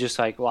 we just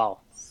like, wow,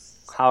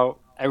 how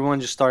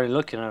everyone just started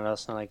looking at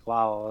us and like,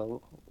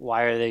 wow,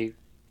 why are they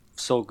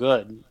so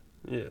good?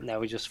 Yeah. And that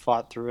we just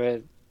fought through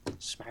it,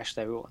 smashed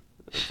everyone.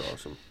 That's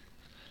awesome.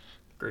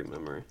 Great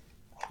memory.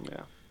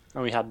 Yeah.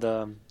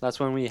 And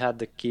that's when we had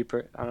the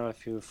keeper. I don't know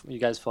if you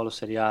guys follow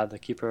Serie A, the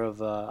keeper of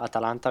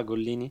Atalanta,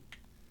 Gollini.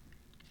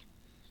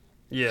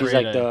 Yeah. He's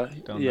Great, like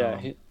don't know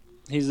him.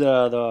 he's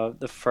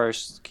the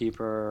first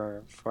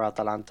keeper for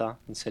Atalanta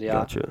in Serie A.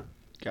 Gotcha.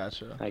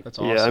 Like, That's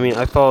awesome. Yeah, I mean,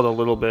 I followed a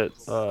little bit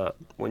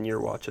when you're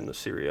watching the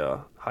Serie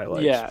A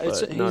highlights. Yeah,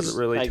 but not he's,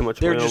 really like, too much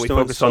they're going on. just We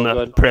doing focus so on the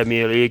good.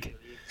 Premier League.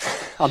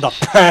 On the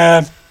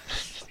Prem.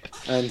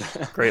 And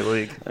Great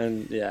league.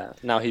 and yeah,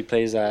 now he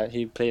played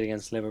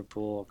against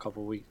Liverpool a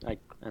couple weeks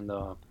and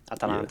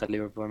Atalanta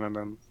Liverpool. I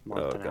remember a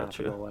month and a half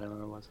gotcha. ago,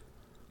 whatever it was.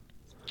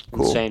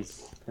 Cool. Insane.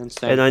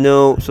 And I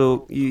know,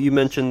 so you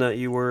mentioned that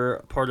you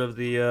were part of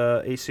the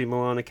AC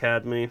Milan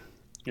Academy.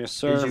 Yes,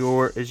 sir.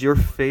 Is your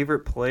favorite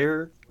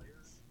player?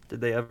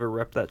 Did they ever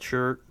rep that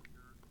shirt,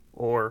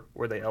 or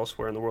were they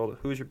elsewhere in the world?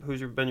 Who's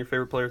been your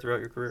favorite player throughout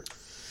your career?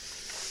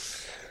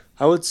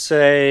 I would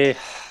say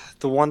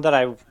the one that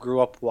I grew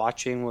up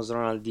watching was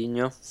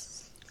Ronaldinho,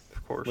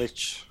 Of course.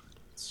 which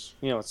it's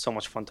so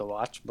much fun to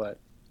watch. But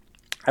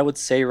I would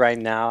say right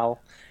now,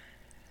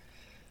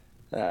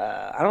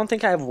 I don't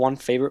think I have one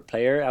favorite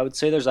player. I would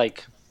say there's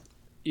like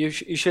you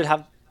should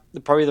have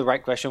probably the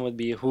right question would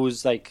be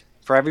who's like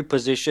for every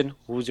position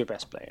who's your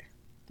best player.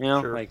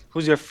 Sure. Like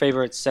who's your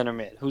favorite center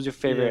mid? Who's your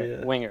favorite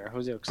Yeah. winger?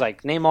 Cause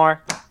like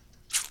Neymar,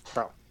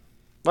 bro.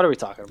 What are we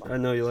talking about? I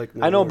know you like.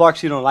 I know,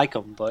 Barks, you don't like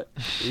him, but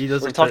He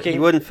doesn't. we're talking- He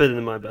wouldn't fit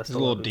into my best. He's a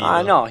little 11. deep.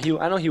 I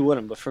know he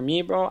wouldn't. But for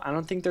me, bro, I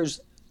don't think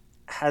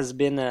has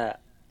been a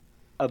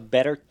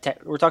better.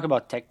 We're talking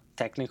about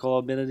technical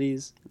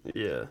abilities.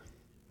 Yeah.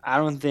 I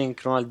don't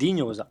think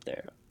Ronaldinho was up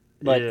there,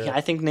 but Yeah.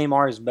 I think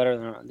Neymar is better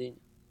than Ronaldinho.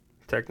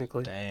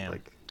 Technically. Damn.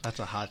 Like, That's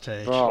a hot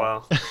take. Bro.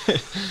 wow.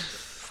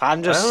 I'm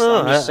I just, don't know.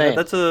 I'm just saying.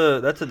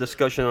 That's a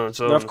discussion on its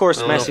own. But of course,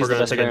 I don't know if Messi's we're the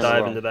gonna best take a player in the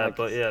dive world. into that, Like,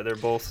 but yeah, they're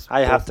both.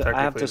 I have both to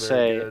technically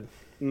say, very good.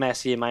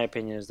 Messi, in my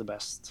opinion, is the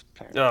best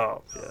player.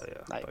 Oh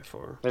yeah, Like, by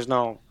far. There's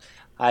no.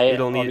 I You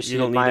don't need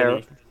obviously admire.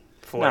 any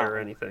flair No. or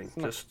anything.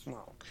 No, Just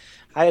no.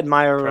 I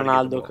admire try to get the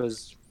Ronaldo ball.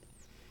 because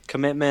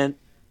commitment.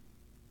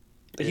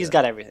 He's Yeah.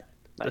 got everything.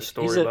 The Like,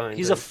 story behind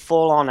he's it. a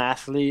full-on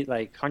athlete,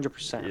 like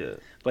 100%. yeah.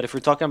 But if we're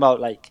talking about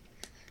like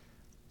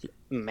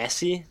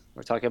Messi,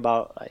 we're talking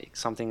about like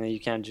something that you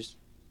can't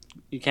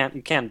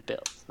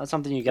build. That's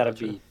something you got to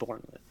Gotcha. be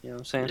born with. You know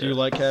what I'm saying? Do you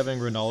like having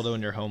Ronaldo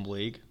in your home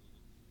league?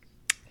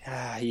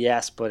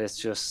 Yes, but it's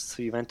just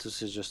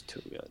Juventus is just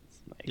too good.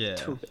 Like, Yeah.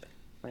 too good.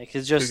 Like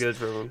it's Too just good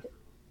for him.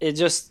 it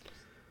just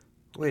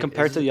Wait,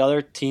 compared to the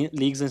other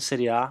leagues in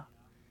Serie A,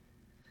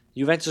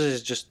 Juventus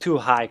is just too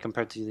high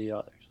compared to the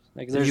others.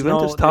 Like is there's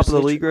Juventus no, top of the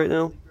there's league right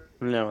now?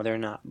 No, they're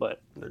not. But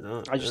They're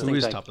not. I just Who think,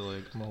 is like, top of the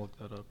league? I'm gonna look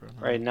that up right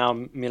now. right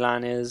now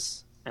Milan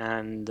is,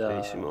 and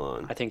AC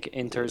Milan. I think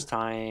Inter's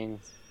tying.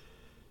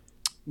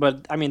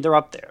 But I mean they're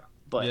up there.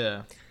 But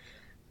Yeah,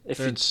 if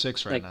they're you, in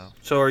 6 right like, now.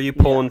 So are you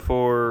pulling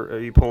for?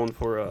 Any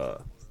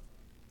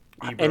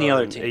Ibra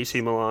other and team.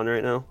 AC Milan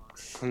right now?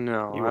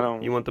 no, You I want-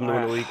 don't. you want them to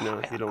win the league?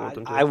 No, you don't want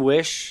them to. I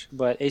wish,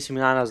 but AC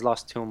Milan has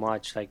lost too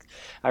much. Like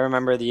I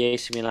remember the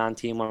AC Milan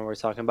team when we're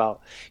talking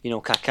about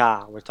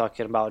Kaká, we're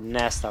talking about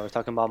Nesta, we're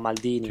talking about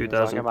Maldini, we're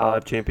talking 2005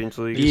 about Champions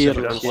League. Pirlo,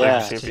 2006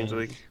 yeah. Champions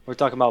League. we're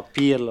talking about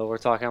Pirlo, we're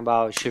talking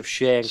about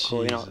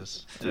Shevchenko,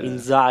 Jesus. Yeah.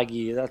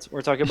 Inzaghi.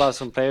 We're talking about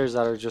some players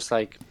that are just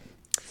like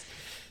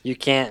you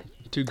can't.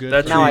 Too good.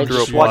 That's for Now who I you grew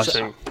up just watch-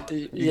 watching.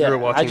 You Yeah, grew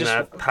up watching I just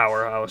that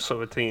powerhouse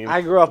of a team.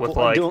 I grew up with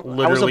like I was a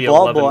literally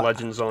ball 11 boy.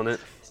 legends on it.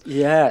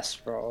 Yes,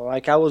 bro.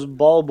 Like I was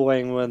ball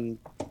boying when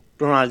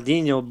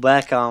Ronaldinho,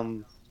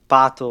 Beckham,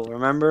 Pato.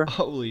 Remember?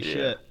 Holy Yeah.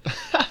 shit.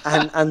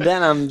 and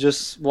then I'm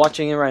just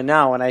watching it right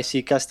now and I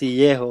see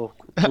Castillejo,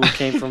 who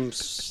came from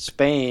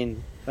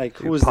Spain. Like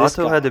who Dude, was this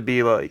Pato guy? had to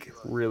be like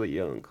really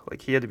young.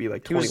 Like he had to be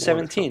like He 21 was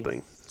 17. or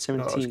something.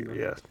 17. Oh,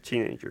 yeah,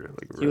 teenager.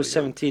 Like He really was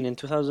young. 17 in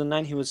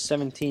 2009. He was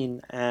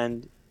 17,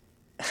 and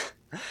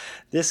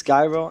this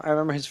guy, bro. I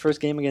remember his first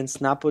game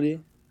against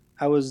Napoli.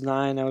 I was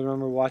 9. I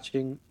remember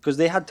watching because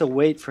they had to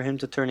wait for him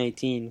to turn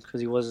 18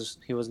 because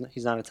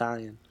he's not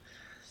Italian.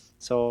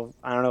 So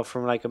I don't know,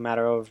 from like a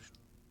matter of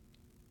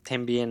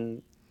him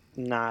being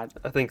not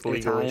I think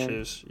legal Italian.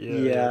 issues.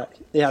 Yeah,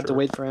 they had to sure.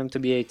 wait for him to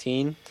be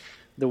 18.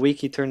 The week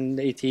he turned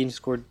 18, he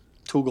scored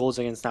 2 goals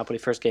against Napoli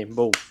first game.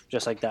 Boom,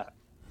 just like that.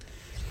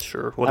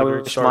 Sure. I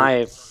Whatever. wish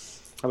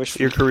I wish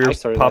Your career I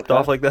started popped like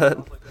off like that.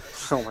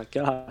 Oh my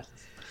god.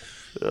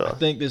 I Yeah.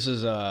 think this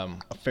is a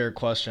fair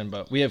question,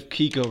 but we have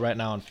Chicco right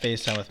now on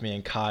FaceTime with me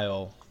and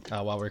Kyle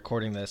while we're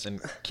recording this,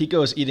 and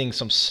Chicco is eating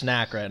some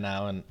snack right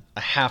now, and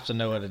I have to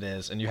know what it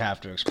is, and you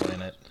have to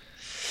explain it.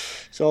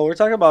 So we're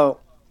talking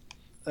about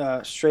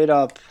straight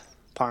up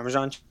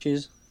Parmesan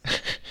cheese.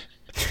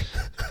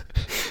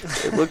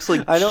 It looks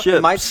like I know chips.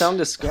 it might sound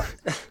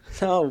disgusting.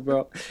 No,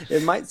 bro,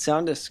 it might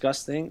sound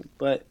disgusting,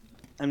 but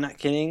I'm not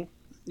kidding.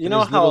 You know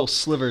There's how little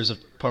slivers of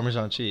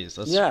Parmesan cheese.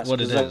 That's Yes, what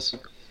it 'cause, like, is.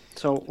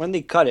 so when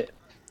they cut it,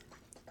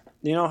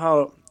 you know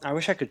how I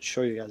wish I could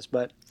show you guys,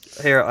 but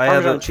Here, I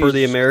have Parmesan it for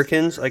the cheese-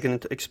 Americans. I can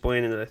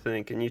explain it, I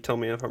think, and you tell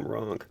me if I'm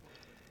wrong.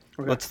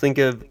 Okay. Let's think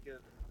of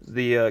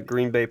the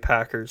Green Bay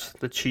Packers,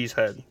 the cheese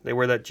head. They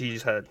wear that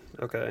cheese head.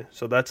 Okay,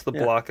 so that's the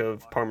Yeah. block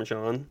of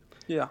Parmesan.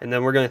 Yeah. And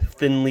then we're going to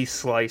thinly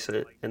slice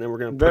it, and then we're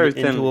going to put Very it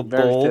into thin, a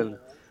very bowl. thin.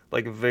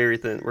 Like very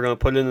thin. We're going to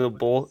put it in a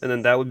bowl, and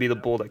then that would be the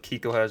bowl that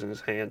Chicco has in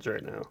his hands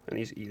right now, and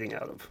he's eating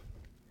out of.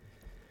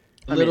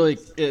 I mean- Literally,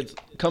 it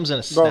comes in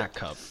a Bro, snack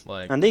cup.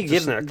 Like, And they It's a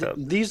give snack cup.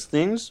 these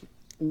things.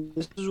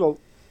 This is what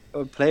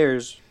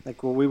players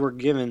like what we were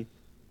given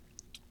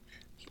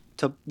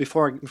to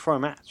before a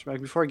match,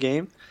 right? Before a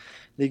game,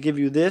 they give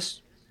you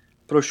this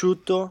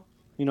prosciutto.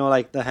 You know,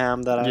 like the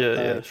ham that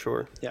Yeah,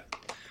 sure. yeah.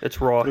 It's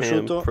raw ham,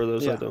 Prosciutto, for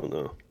those yeah. that don't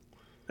know.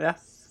 Yeah.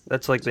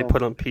 That's like they So-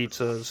 put on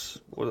pizzas.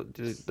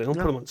 They don't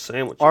No. put them on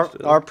sandwiches. do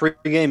they? Our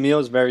pregame meal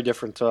is very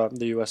different to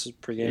the U.S.'s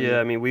pregame. Yeah, meal.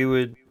 I mean, we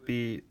would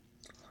be.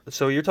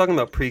 So you're talking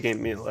about pregame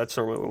meal. That's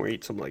normally when we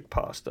eat some like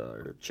pasta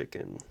or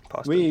chicken.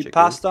 Pasta. We and eat chicken.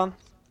 pasta,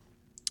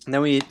 and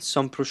then we eat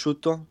some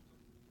prosciutto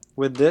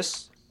with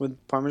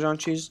Parmesan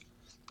cheese,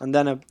 and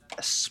then a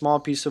small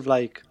piece of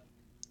like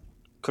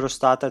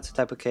crostata. It's a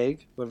type of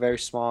cake, but very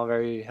small,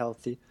 very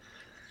healthy,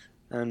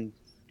 and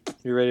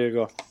you're ready to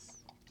go.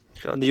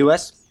 Gotcha. In the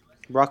U.S.,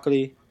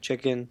 broccoli,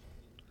 chicken.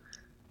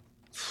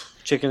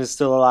 Chicken is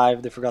still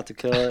alive. They forgot to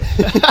kill it.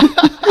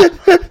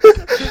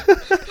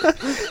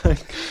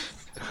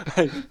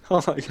 Like,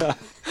 oh my god!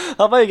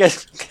 How about you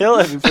guys kill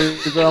it before you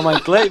put it on my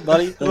plate,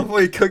 buddy?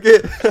 Before you cook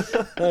it.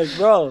 Like,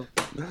 bro.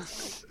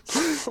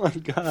 Oh my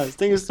god, this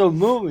thing is still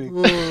moving.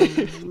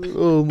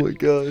 Oh my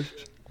gosh.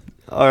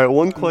 All right,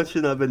 one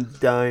question I've been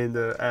dying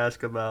to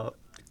ask about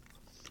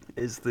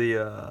is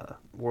the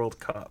World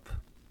Cup.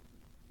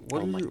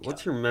 Oh my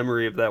What's your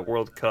memory of that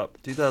World Cup?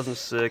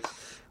 2006.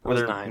 I Were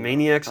was there 9.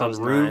 maniacs I on was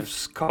 9.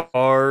 roofs,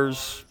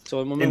 cars, So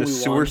the in moment the we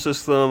sewer won,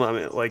 system? I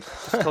mean, like,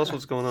 just tell us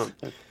what's going on.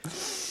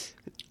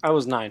 I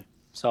was 9.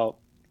 So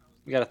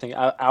you gotta think.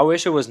 I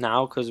wish it was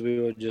now because we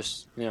would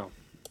just,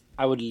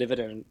 I would live it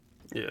in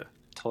Yeah. a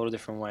total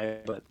different way.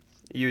 But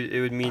It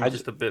would mean I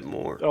just a bit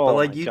more. Oh but,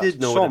 like, my you gosh,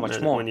 did know so what it much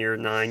meant more. when you were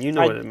 9. You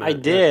know what it meant. I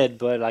did,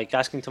 but like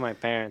asking to my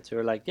parents, they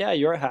were like, "Yeah,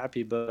 you're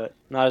happy, but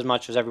not as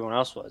much as everyone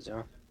else was."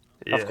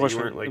 Yeah, Of course, you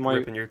weren't, like, when you-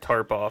 ripping your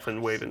tarp off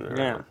and waving it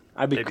Yeah, around.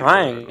 I'd be Maybe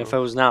crying more, I if don't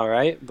it was now,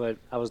 right? But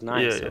I was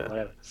 9, Yeah, so yeah.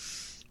 whatever.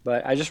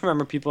 But I just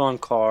remember people on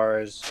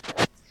cars,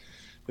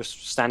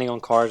 just standing on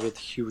cars with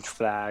huge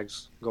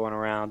flags going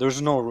around. There's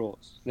no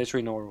rules,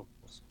 literally no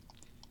rules.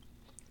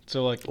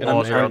 so like in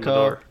Laws around the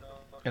door.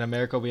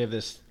 America, we have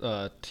this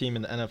team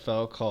in the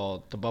NFL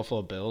called the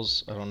Buffalo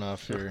Bills. I don't know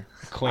if you're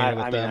acquainted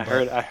with them.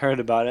 but I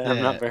heard about it. I'm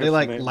yeah, not very they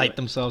like familiar light with it.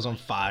 themselves on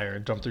fire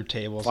and jump through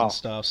tables Wow. and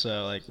stuff.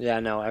 So like, Yeah,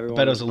 no, I everyone.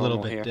 bet it was a little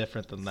normal bit here.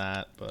 different than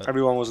that. But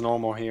Everyone was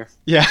normal here.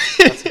 yeah,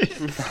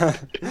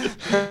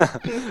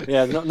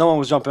 Yeah, no one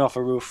was jumping off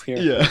a roof here.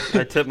 yeah,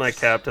 I tip my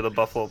cap to the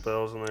Buffalo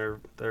Bills, and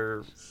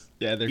they're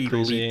yeah. They're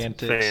crazy elite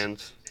antics.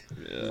 fans.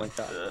 Oh my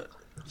God.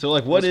 So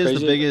like, what That's is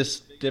the crazy.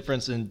 biggest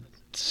difference in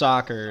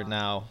soccer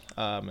now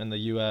in the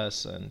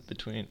U.S. and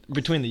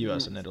between the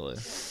U.S. and Italy?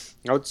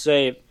 I would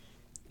say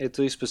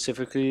Italy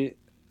specifically,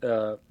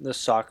 the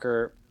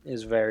soccer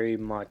is very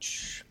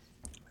much.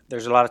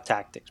 There's a lot of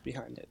tactics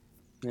behind it.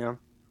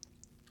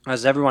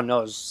 As everyone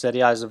knows, Serie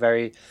A is a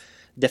very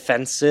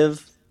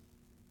defensive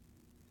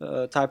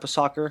type of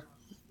soccer,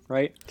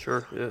 right?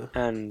 Sure, yeah.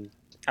 And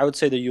I would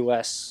say the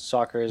U.S.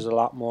 soccer is a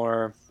lot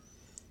more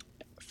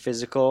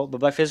physical. But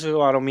by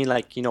physical, I don't mean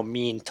like,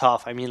 mean,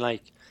 tough. I mean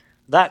like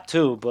that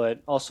too,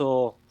 but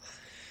also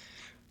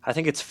I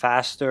think it's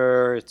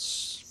faster.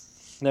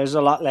 There's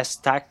a lot less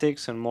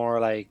tactics and more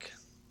like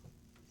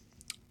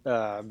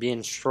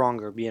being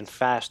stronger, being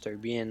faster,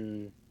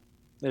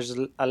 there's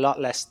a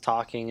lot less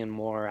talking and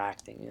more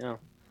acting,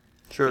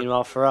 Sure.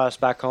 Meanwhile, for us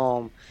back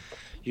home,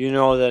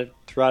 that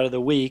throughout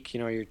the week,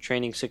 you're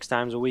training 6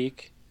 times a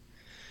week.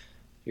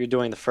 You're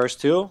doing the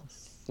first 2.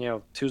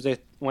 Tuesday,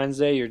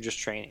 Wednesday, you're just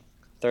training.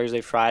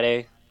 Thursday,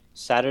 Friday,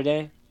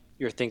 Saturday,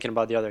 you're thinking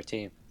about the other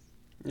team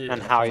Yeah,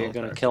 and how it's you're all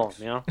going to tactics.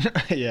 kill them,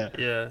 Yeah,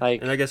 Yeah,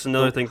 Like- and I guess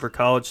another thing for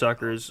college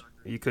soccer is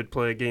you could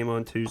play a game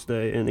on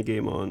Tuesday and a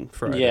game on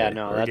Friday. Yeah,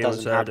 no, or a that game on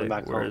doesn't happen Saturday,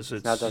 back home. whereas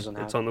That doesn't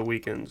It's happen. on the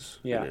weekends.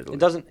 in Yeah, Italy. it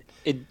doesn't.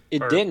 It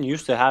Or- didn't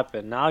used to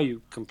happen. Now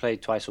you can play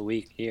twice a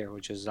week here,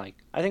 which is like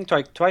I think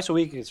twice a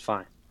week is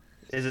fine.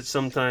 Is it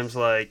sometimes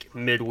like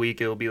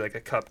midweek it'll be like a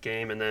cup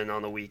game, and then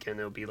on the weekend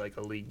it'll be like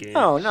a league game?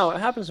 No, it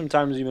happens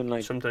sometimes. Even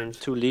like Sometimes.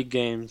 2 league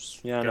games.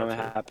 Yeah, no, it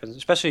Gotcha. happens.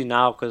 Especially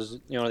now because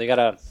they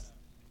gotta.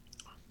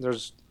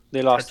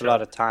 They lost Catch a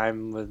lot up. of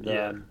time with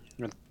Yeah.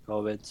 with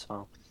COVID,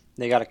 so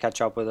they got to catch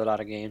up with a lot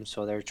of games.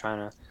 So they're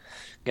trying to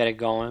get it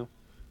going.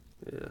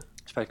 Yeah.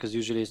 Especially because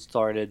usually it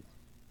started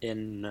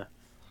in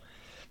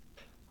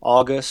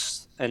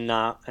August,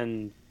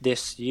 and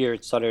this year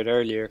it started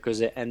earlier because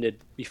it ended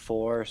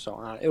before.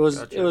 So it was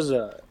Gotcha.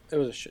 it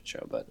was a shit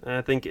show, but And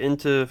I think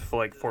into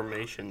like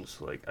formations,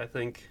 like I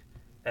think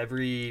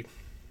every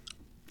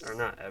or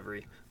not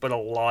every, but a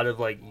lot of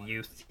like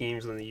youth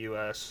teams in the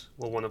U.S.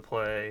 will want to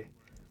play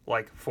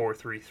like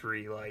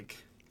 4-3-3, like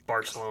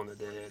Barcelona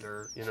did,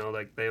 or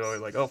like they were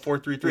like, oh,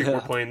 4-3-3, Yeah.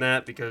 we're playing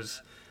that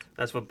because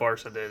that's what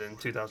Barca did in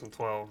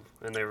 2012,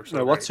 and they were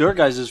so. What's your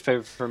guys'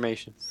 favorite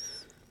formation?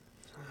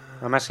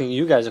 I'm asking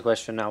you guys a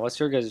question now. What's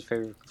your guys'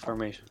 favorite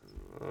formation?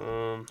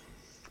 Um,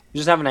 You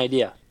just have an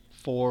idea.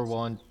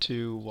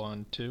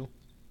 4-1-2-1-2.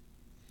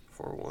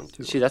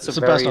 4-1-2. See, that's It's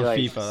a the best very, on like,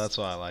 FIFA. That's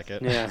why I like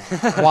it. Yeah.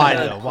 Wide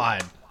though,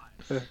 wide.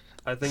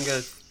 I think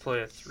I play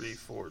a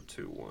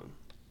 3-4-2-1.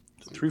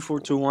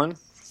 3-4-2-1. Is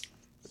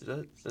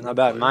that Not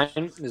bad. Mine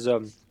is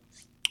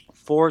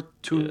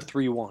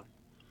 4-2-3-1.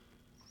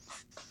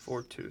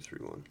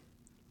 4-2-3-1.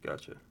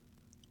 Gotcha.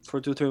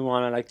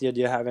 4-2-3-1. I like the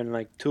idea of having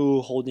like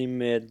two holding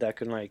mid that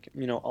can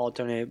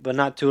alternate, but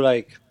not too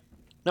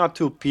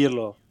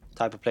Pirlo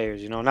type of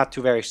players. Not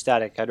too very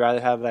static. I'd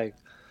rather have like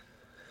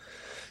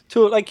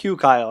two like you,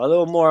 Kyle, a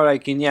little more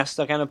like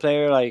Iniesta kind of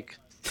player. Like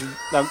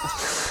I'm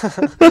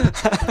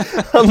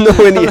no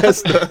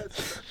Iniesta.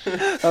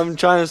 I'm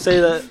trying to say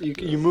that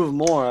you move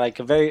more, like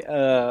a very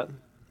that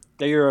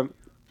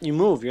you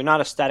move. You're not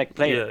a static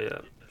player. Yeah.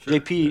 Sure.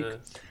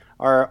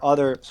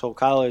 JP, so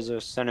Kyle is a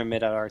center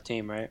mid at our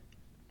team, right?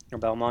 Or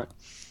Belmont.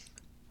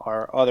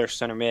 Our other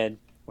center mid,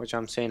 which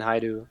I'm saying hi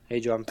to. Hey,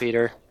 John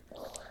Peter,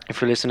 if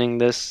you're listening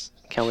to this,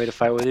 can't wait to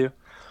fight with you.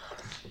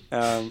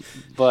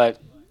 But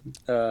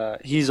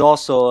he's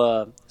also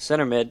a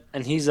center mid,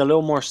 and he's a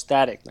little more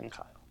static than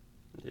Kyle.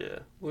 Yeah,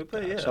 we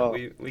play. Yeah, So-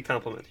 we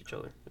complement each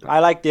other. I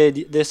like the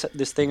idea,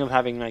 this thing of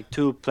having like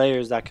two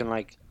players that can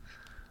like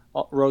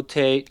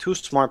rotate. Two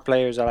smart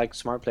players. I like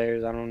smart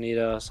players. I don't need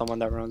someone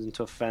that runs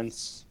into a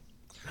fence.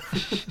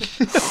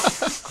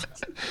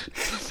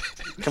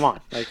 Come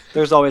on, like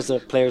there's always the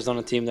players on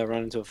a team that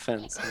run into a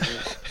fence.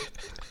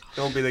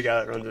 Don't be the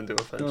guy that runs into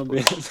a fence.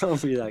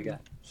 Don't be that guy.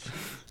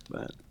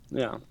 But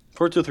yeah,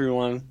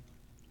 4-2-3-1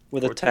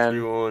 with a 10.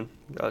 4-2-3-1.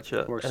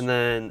 Gotcha. Works. And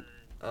then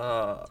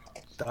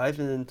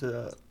diving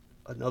into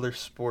another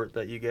sport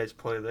that you guys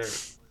play there.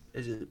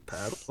 Is it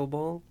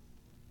paddleball?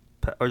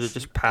 Or is it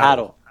just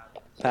paddle?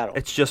 Paddle.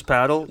 It's just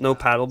paddle? No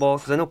paddleball?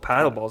 Because I know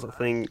paddleball's a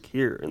thing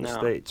here in the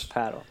States.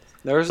 Paddle.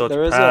 So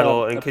it's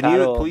paddle. And can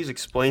you please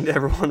explain to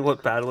everyone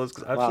what paddle is?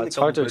 Because I've seen It's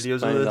a hard couple to videos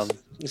explain of this. them.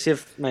 You see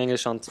if my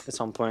English is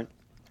on point.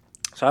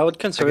 So I would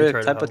consider it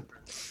a type of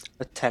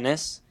a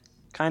tennis,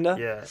 kind of.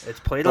 Yeah,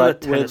 it's played on a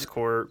But tennis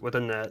court with a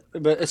net.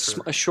 But it's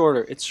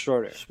shorter. It's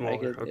shorter.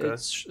 Smaller, okay.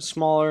 It's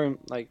smaller,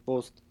 like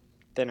both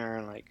thinner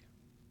and like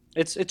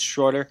it's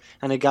shorter,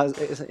 and it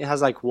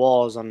has like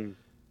walls on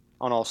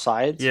all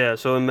sides. Yeah,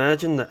 so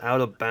imagine the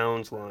out of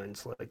bounds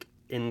lines, like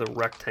in the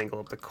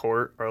rectangle of the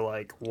court, are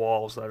like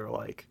walls that are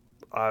like,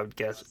 I would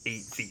guess,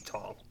 8 feet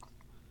tall.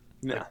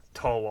 Yeah. Like,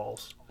 tall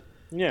walls.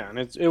 Yeah, and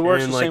it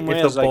works And the like same way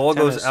if as the like ball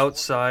tennis. goes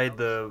outside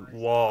the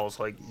walls,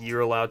 like you're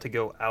allowed to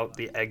go out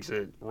the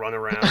exit, run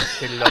around,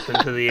 hit it up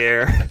into the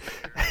air,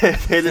 and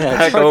hit it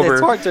back over.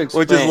 It's hard to explain.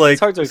 Which is like It's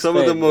hard to some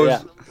of the explain,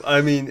 most. yeah.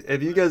 I mean,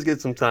 if you guys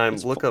get some time,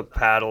 look up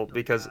paddle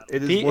because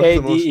it is one of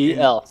the most.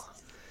 Padel.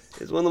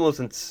 It's one of the most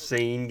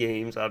insane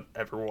games I've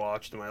ever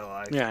watched in my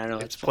life. Yeah, I know.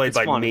 It's played it's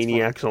by fun, it's fun.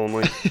 maniacs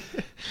only.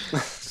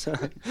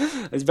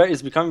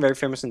 It's become very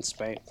famous in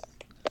Spain,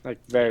 like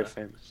very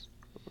famous.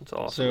 It's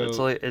awesome.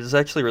 It's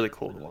actually really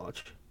cool to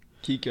watch.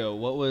 Chicco,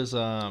 what was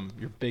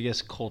your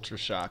biggest culture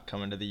shock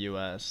coming to the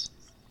U.S.?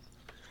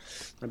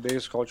 My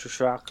biggest culture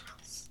shock.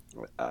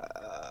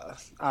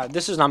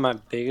 This is not my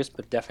biggest,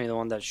 but definitely the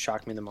one that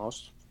shocked me the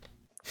most.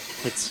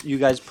 It's you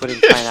guys putting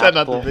Said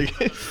not the pineapple.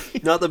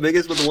 biggest. Not the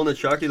biggest, but the one that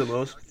shocked you the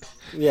most.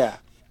 Yeah,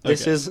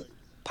 this Okay. is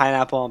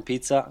pineapple on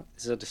pizza.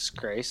 This is a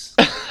disgrace.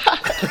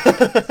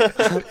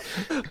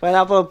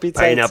 Pineapple on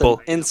pizza. Pineapple.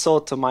 It's an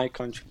insult to my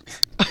country.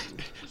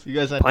 You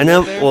guys not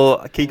Pineapple. there?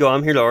 Well, Chicco,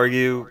 I'm here to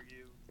argue.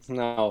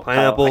 No,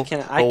 Pineapple I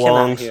cannot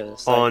belongs hear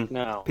this. on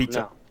no, pizza.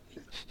 No.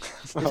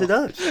 Yes, it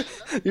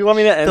does. You want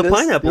me to end The this?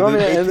 pineapple, You want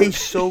dude, me to it end this?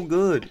 tastes so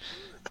good.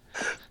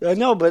 I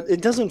know, but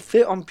it doesn't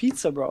fit on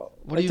pizza, bro.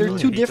 What Like do you they're mean?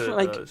 two Pizza different.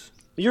 Like does.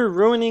 you're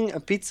ruining a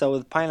pizza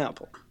with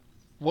pineapple.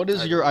 What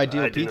is your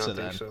ideal I do pizza not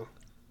think then? so.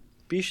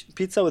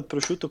 Pizza with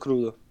prosciutto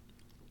crudo.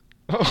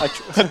 What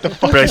the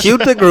fuck?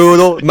 Prosciutto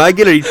crudo,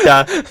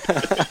 margherita.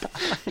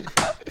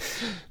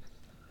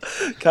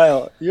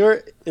 Kyle,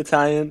 your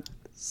Italian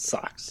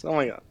sucks. Oh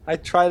my god. I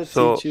try to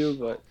So- teach you,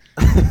 but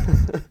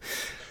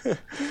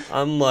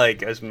I'm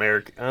like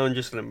I'm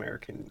just an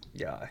American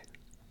guy.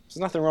 there's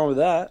nothing wrong with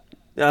that.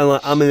 Yeah,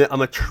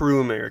 I'm a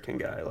true American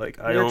guy. Like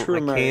You're a true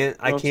American.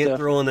 I Most can't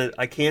throw in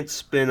I can't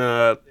spin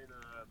a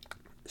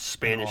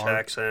Spanish Hard.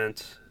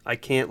 accent. I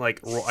can't I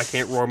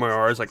can't roar my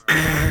R's like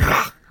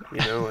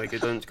like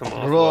it doesn't come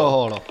off.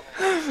 Well. Rolo.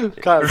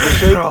 Kyle,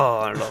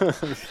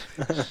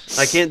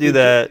 I can't do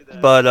that,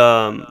 but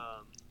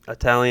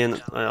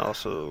Italian I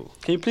also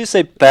can you please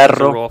say roll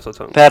perro? off the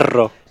tongue.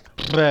 Perro.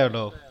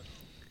 Rolo.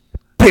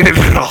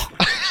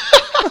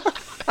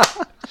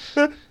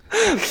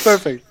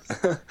 Perfect.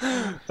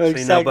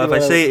 See, now, but if I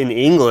say it in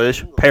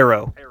English,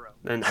 pero.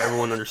 then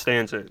everyone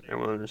understands it.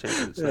 Everyone understands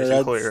it. It's nice and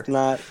that's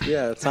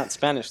clear. it's not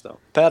Spanish though.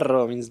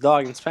 Perro means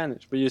dog in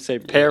Spanish, but you say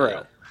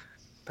perro.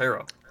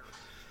 Pero.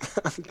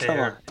 Come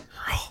on,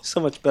 so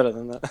much better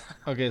than that.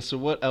 Okay, so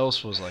what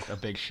else was like a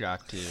big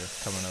shock to you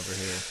coming over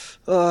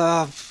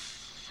here?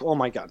 Oh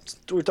my God,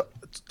 we're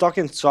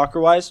talking soccer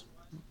wise.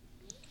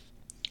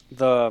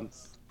 How'd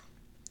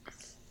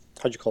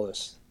you call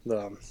this?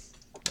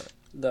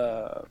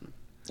 The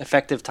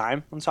effective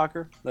time on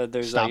soccer.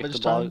 There's Stoppage the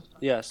ball. time?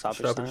 Yeah,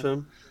 stoppage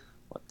time.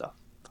 What the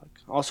fuck?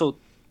 Also,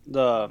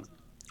 the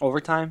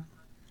overtime.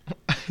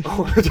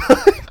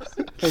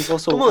 Like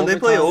also Come on, they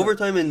play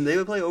overtime. overtime they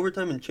would play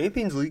overtime in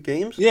Champions League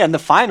games. Yeah, in the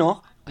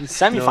final, in the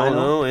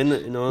semifinal.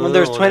 When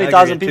there's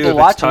 20,000 people if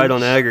watching. It's tied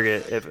on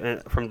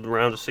aggregate from the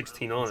round of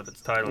 16 on. If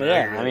it's tied on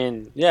aggregate. Yeah, I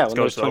mean, yeah, when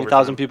there's goes to 20,000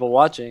 overtime. people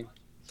watching.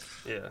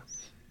 Yeah.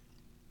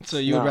 So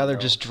you would No, rather no.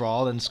 just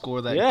draw than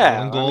score that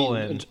Yeah, golden goal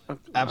I mean, and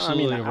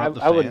absolutely erupt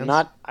the I would fans?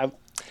 not.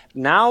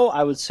 Now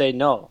I would say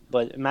no,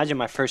 but imagine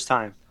my first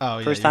time. Oh,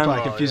 yeah, First you time-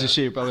 probably Oh, confused the yeah.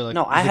 shape. You're probably like,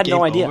 No, I is the had no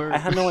game idea. over? I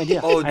had no idea.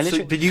 Oh, I so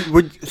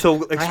literally-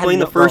 explain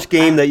no- the first bro,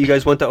 game that you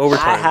guys went to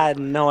overtime. I had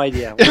no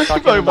idea. We're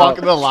talking Probably about, walk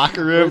in the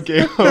locker room,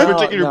 game over,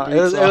 taking your it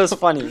boots was off.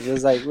 funny. It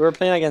was like we were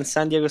playing against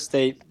San Diego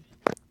State.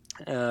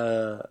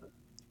 San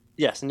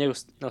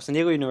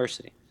Diego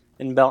University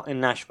in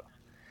Nashville,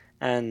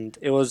 and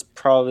it was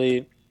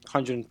probably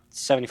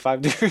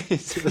 175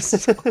 degrees.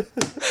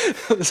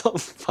 It was on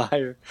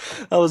fire.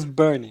 I was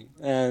burning,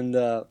 and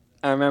I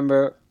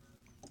remember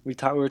we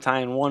were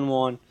tying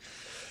 1-1.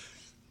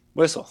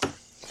 Whistle.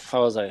 I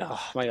was like, oh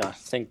my God,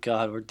 thank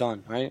God we're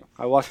done, right?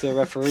 I walked to the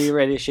referee,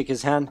 ready to shake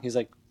his hand. He's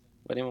like,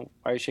 why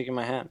are you shaking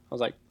my hand? I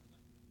was like,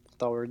 I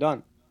thought we were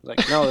done. I was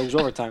like, no, it was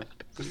overtime.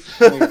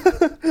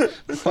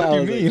 What do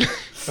you mean?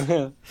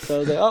 So I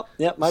was like, oh,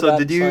 yeah, my So bad.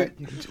 did you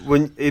Sorry.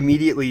 when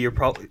immediately you're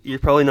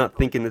probably not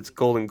thinking it's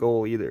golden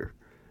goal either,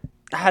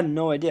 I had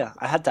no idea.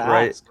 I had to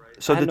right? ask.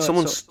 So I had did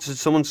no-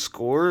 someone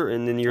score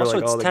and then you're Also,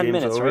 like, it's oh, the 10 game's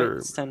minutes, over? right?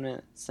 It's 10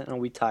 minutes. And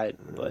we tied,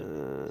 but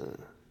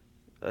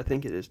I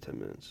think it is 10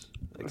 minutes.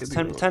 I it's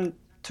could be wrong.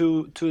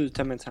 2 to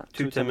 10 minutes.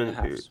 Two 10-minute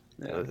halves. periods.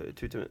 Yeah. Okay,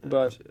 2 10 minutes.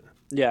 But-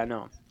 Yeah,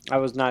 no. I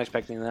was not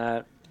expecting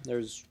that. I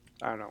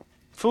don't know.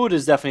 Food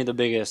is definitely the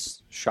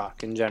biggest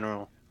shock in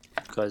general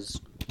because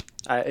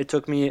it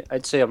took me,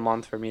 I'd say, a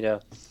month for me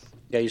to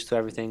get used to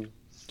everything.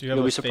 Do you have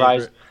You'll a be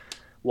surprised. favorite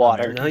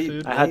Water. American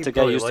food? I had to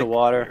get used to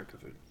water. American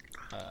food.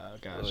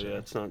 Gotcha. Oh yeah,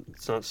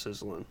 it's not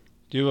sizzling.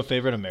 Do you have a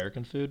favorite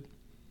American food?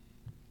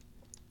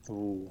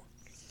 Ooh.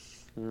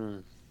 I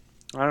don't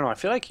know. I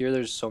feel like here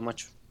there's so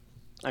much.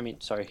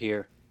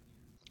 Here.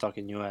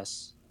 Talking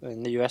U.S.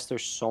 In the U.S.,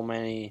 there's so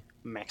many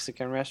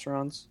Mexican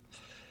restaurants.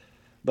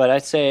 But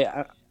I'd say,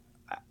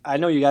 I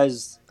know you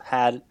guys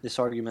had this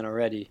argument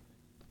already.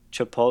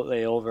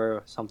 Chipotle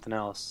over something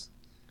else.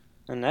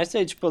 And I'd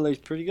say Chipotle is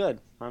pretty good.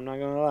 I'm not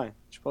going to lie.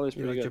 Chipotle is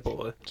You pretty like good.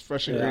 Chipotle? It's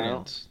fresh Yeah.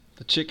 ingredients.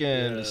 The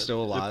chicken is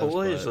still alive, Chipotle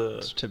but is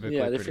it's typically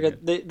Yeah, they pretty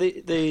forget.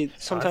 good. They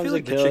sometimes I feel they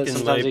like the kill it, chicken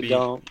sometimes might they be,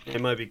 don't.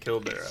 It might be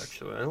killed there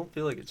actually. I don't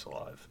feel like it's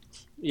alive.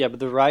 Yeah, but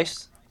the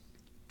rice.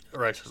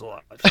 Rice is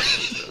alive.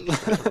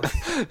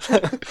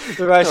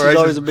 The rice is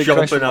always a big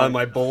jumping question out of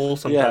mark. my bowl. Yeah,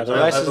 Sometimes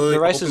the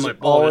rice open is my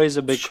bowl, always a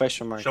it's big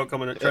question mark. trying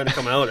to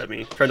come out at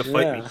me, trying to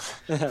fight me.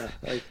 Yeah,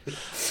 like,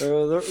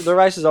 the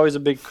rice is always a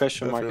big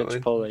question mark at Definitely.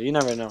 Chipotle. You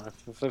never know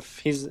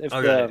if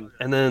Okay,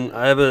 and then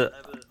I have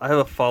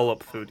a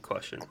follow-up food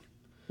question.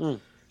 Hmm.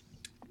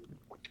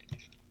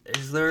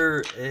 Is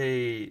there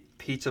a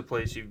pizza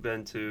place you've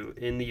been to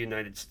in the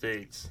United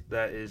States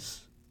that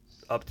is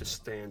up to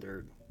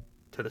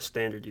the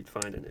standard you'd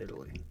find in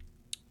Italy?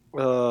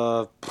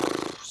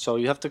 So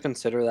you have to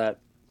consider that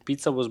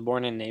pizza was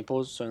born in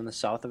Naples, so in the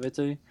south of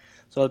Italy.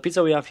 So the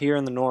pizza we have here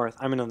in the north,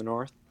 in the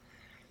north,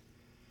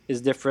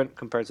 is different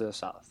compared to the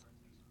south.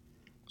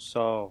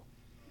 So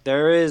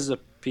there is a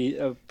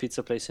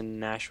pizza place in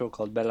Nashville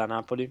called Bella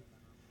Napoli,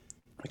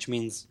 which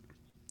means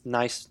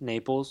nice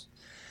Naples,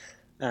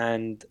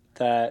 and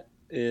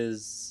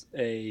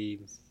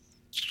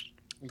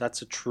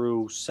that's a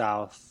true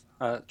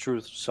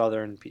true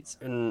southern pizza.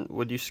 And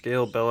would you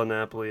scale Bella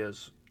Napoli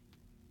as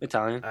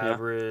Italian, yeah.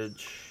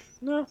 average?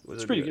 No, Would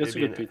it's it pretty be- good. It's a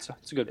maybe good an- pizza.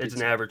 It's a good It's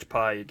pizza. an average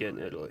pie you get in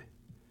Italy.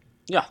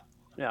 Yeah,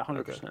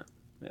 100%.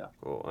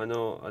 Cool. I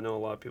know a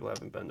lot of people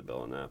haven't been to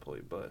Bella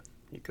Napoli, but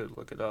you could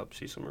look it up,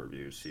 see some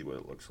reviews, see what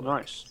it looks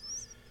like. Nice.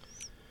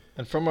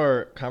 And from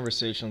our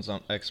conversations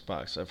on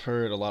Xbox, I've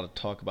heard a lot of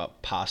talk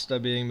about pasta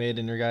being made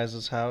in your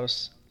guys'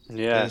 house.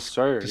 Yes,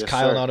 sir. Does Yes,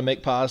 Kyle sir. know how to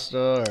make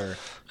pasta, or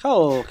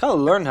Kyle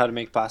learned how to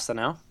make pasta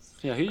now.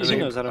 Yeah, he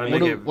knows how to I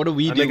make make it. What do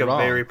we I do make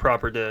wrong? a very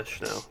proper dish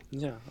now.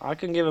 Yeah, I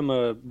can give him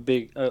a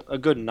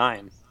good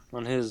 9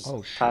 on his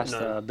Oh, shit. pasta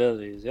 9.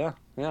 abilities. Yeah,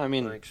 I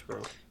mean, Thanks,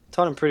 bro.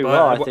 taught him pretty But,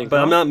 well, I think. but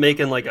huh? I'm not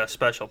making like a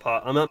special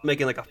pot. I'm not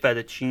making like a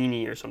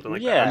fettuccine or something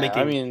like that. Yeah, I'm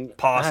making I mean,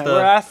 pasta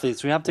we're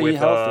athletes. We have to with, eat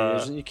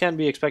healthy. You can't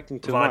be expecting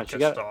too much. vodka You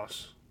got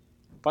sauce.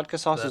 vodka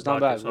sauce That is not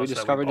vodka bad. sauce We that we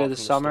discovered bought it this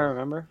from the summer. store.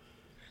 Remember?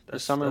 This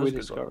That's summer we good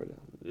discovered it.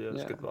 Yeah, it's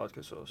Yeah. good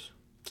vodka sauce.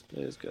 It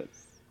is good.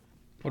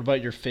 what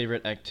about your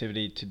favorite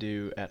activity to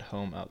do at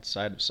home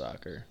outside of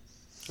soccer?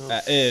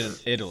 In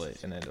Italy.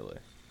 In Italy.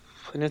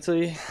 In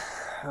Italy,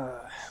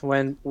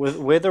 when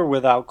with or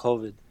without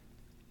COVID?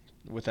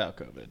 Without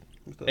COVID.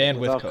 And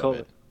with Without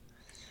COVID.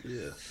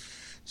 Yeah.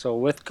 So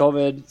with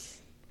COVID,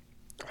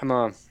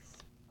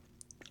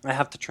 I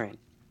have to train.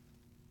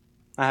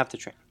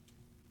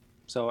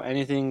 So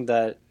anything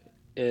that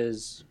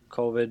is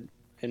COVID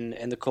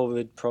in the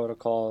COVID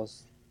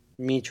protocols,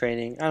 me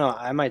training. I don't know.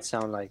 I might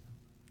sound like,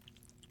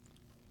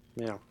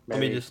 Let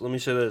me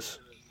say this: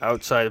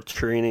 outside of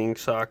training,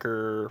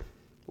 soccer,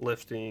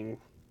 lifting,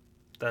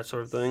 that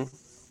sort of thing,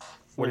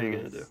 what are you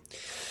gonna do?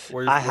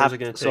 Where's it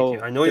gonna take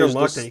you? I know you're in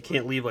lockdown. You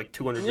can't leave like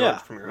 200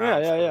 yards from your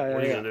house. What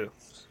are you gonna do?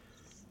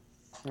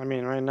 I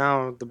mean, right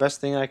now the best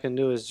thing I can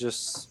do is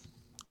just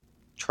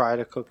try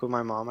to cook with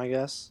my mom, I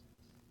guess.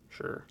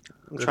 Sure.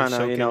 I'm Really trying to,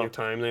 soak in your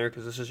time there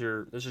because this is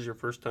your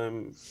first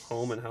time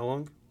home in how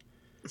long?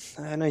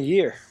 in a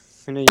year.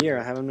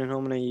 I haven't been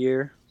home in a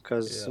year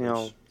because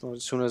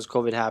as soon as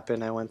COVID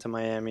happened, I went to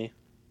Miami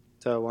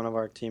to one of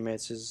our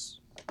teammates'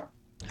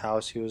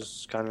 house. He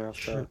was kind enough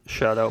to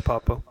Shout out,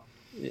 Papa.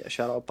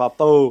 shout out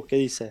Papo, ¿qué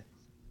dice?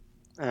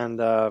 And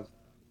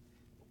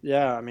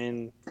I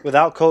mean,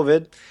 without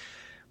COVID,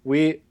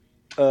 we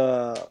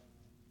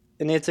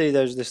in Italy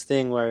there's this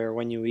thing where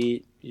when you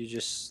eat, you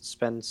just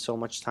spend so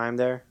much time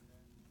there.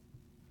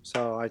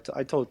 So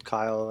I told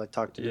Kyle, I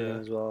talked to him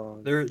as well.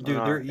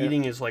 Their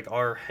eating is like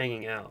our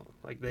hanging out.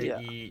 Like they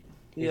eat.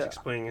 He's Yeah.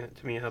 explaining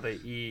to me how they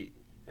eat,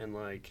 and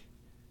like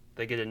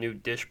they get a new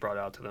dish brought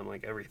out to them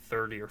like every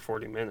 30 or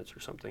 40 minutes or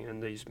something,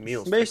 and these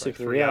meals Basically, take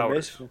like 3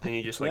 hours, basically. and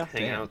you just like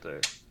hang out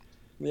there.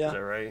 Yeah. Is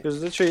that right?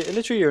 Because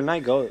literally your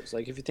night goes.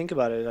 Like if you think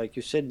about it, like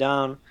you sit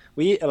down.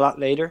 We eat a lot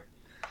later.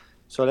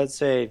 So let's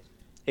say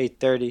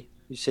 8:30.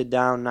 You sit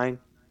down 9.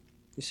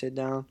 You sit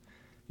down.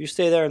 You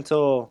stay there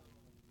until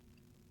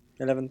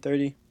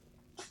 11:30.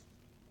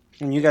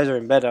 And you guys are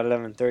in bed at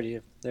 11:30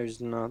 if there's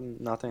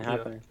nothing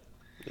happening.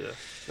 Yeah,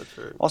 that's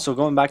right. Also,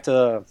 going back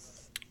to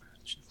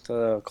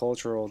the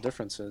cultural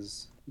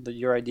differences,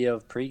 your idea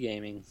of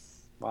pre-gaming.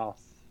 Wow.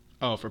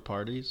 Oh, for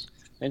parties?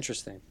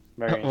 Interesting.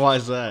 Very interesting. Why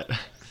is that?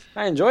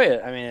 I enjoy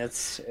it. I mean,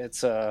 it's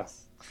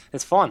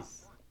fun.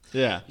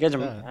 Yeah. You guys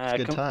It's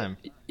a good time.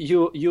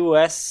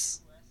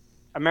 U.S.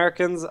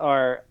 Americans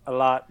are a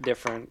lot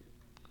different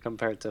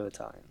compared to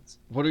Italians.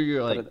 What are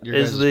your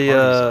Is guys'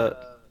 the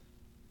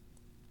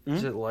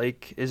parties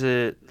like? is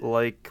it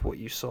like what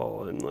you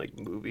saw in like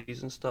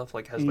movies and stuff?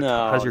 Like has your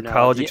No.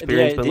 college The-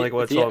 experience the- been like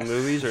what the- I saw in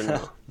movies or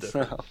no?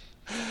 Different? No.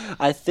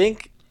 I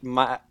think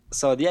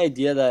the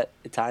idea that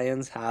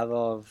Italians have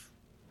of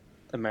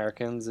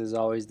Americans is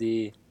always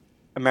the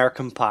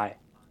American Pie.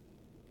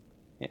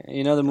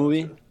 You know the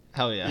movie?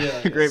 Hell yeah.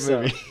 Yeah. Great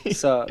movie.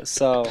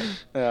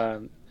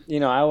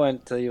 I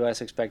went to the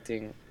U.S.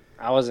 expecting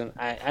I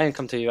didn't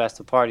come to the U.S.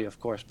 to party, of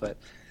course, but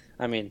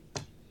I mean,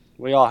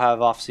 we all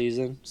have off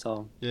season,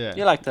 so Yeah.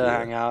 you like to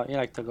hang out, you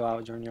like to go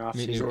out during your off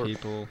Meet season. new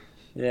people.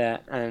 Yeah,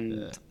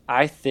 and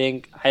I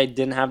think I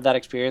didn't have that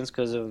experience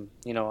because of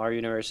our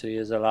university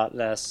is a lot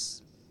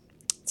less.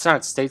 It's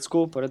not state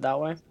school, put it that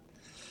way.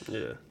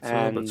 Yeah, it's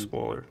a little bit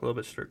smaller, a little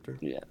bit stricter.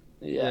 Yeah,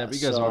 but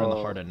you guys are in the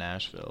heart of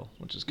Nashville,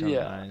 which is kind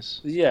of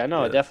nice. Yeah,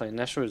 no, definitely.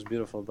 Nashville is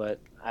beautiful, but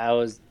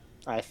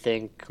I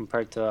think,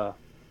 compared to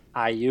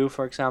IU,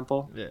 for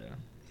example,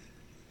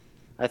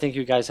 I think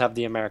you guys have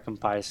the American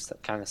Pie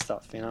kind of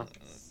stuff,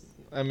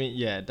 I mean,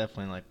 yeah,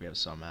 definitely. Like we have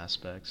some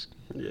aspects.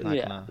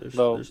 Yeah,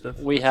 but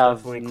we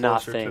have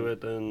nothing. To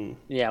it than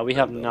we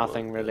have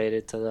nothing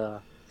related to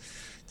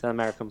the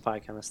American Pie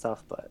kind of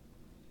stuff, but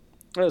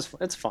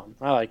it's fun.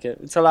 I like it.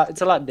 It's a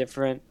lot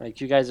different.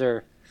 Like you guys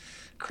are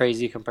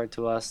crazy compared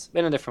to us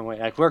in a different way.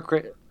 Like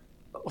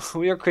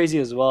we are crazy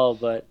as well,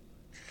 but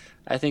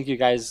I think you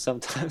guys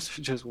sometimes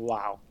are just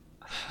wow.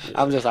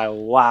 I'm just like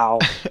wow.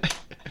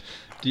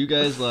 Do you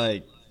guys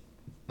like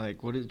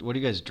what do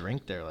you guys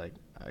drink there? Like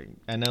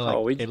I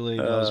know Italy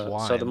loves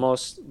wine. So the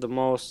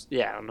most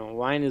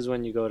wine is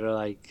when you go to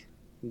like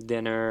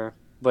dinner,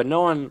 but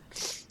no one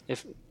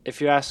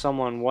if you ask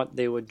someone what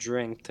they would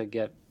drink to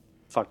get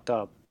fucked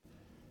up,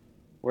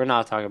 we're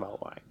not talking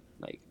about wine.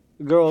 Like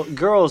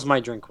girls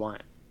might drink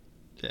wine.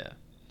 Yeah.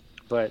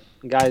 But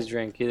guys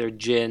drink either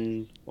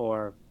gin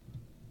or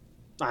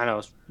I don't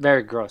know,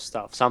 very gross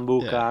stuff.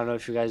 Sambuca. I don't know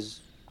if you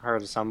guys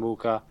heard of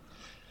Sambuca.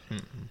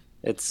 Mm-mm.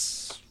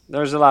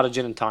 There's a lot of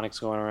gin and tonics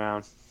going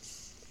around.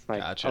 Like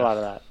Gotcha. a lot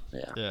of that.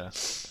 Yeah. Yeah,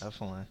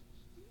 definitely.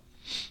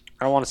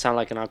 I don't want to sound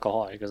like an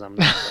alcoholic because I'm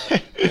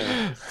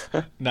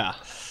not. Nah,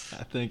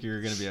 I think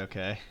you're gonna be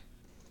okay.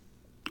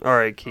 All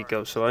right,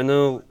 Chicco. So I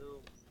know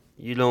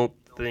you don't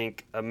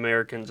think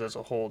Americans as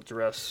a whole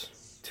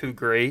dress too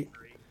great,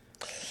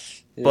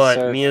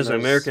 but me as an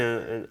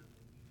American,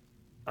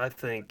 I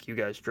think you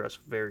guys dress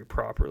very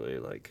properly,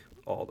 like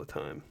all the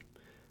time.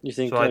 You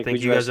think? So I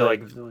think you guys are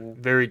like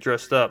very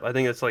dressed up. I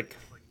think it's like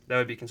that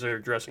would be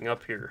considered dressing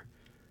up here,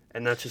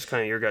 and that's just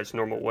kind of your guys'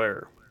 normal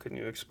wear. Can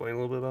you explain a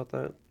little bit about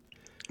that?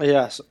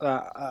 Yes.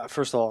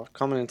 First of all,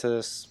 coming into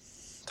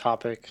this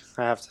topic,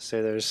 I have to say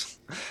there's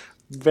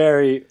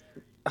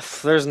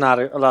not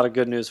a lot of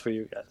good news for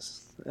you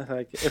guys.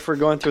 Like, if we're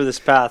going through this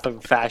path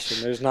of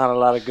fashion, there's not a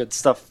lot of good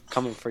stuff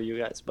coming for you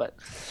guys. But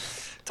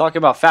talking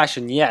about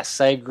fashion,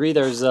 yes, I agree.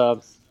 There's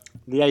the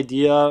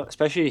idea,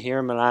 especially here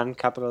in Milan,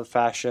 capital of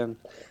fashion.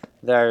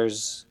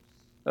 There's,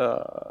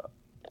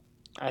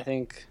 I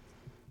think,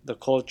 the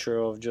culture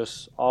of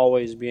just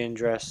always being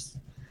dressed.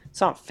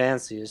 It's not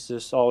fancy. It's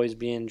just always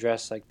being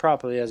dressed like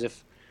properly, as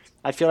if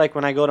I feel like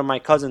when I go to my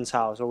cousin's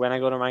house or when I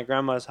go to my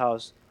grandma's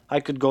house, I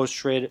could go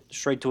straight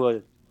to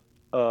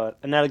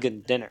an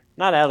elegant dinner.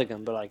 Not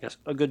elegant, but like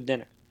a good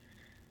dinner.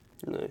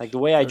 Nice. Like the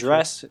way I That's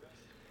dress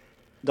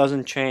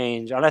doesn't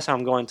change unless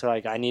I'm going to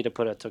like I need to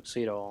put a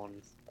tuxedo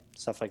on,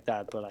 stuff like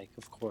that. But like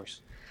of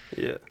course.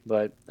 Yeah.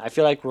 But I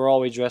feel like we're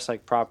always dressed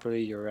like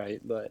properly. You're right,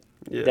 but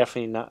Yeah.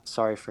 definitely not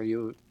sorry for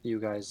you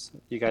guys.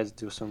 You guys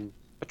do some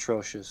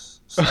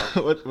atrocious stuff.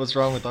 What's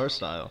wrong with our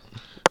style?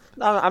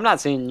 I'm not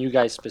saying you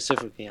guys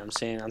specifically.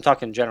 I'm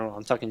talking general.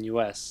 I'm talking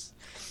U.S.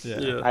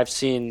 Yeah. I've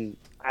seen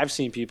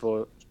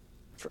people.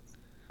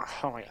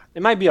 Oh my god!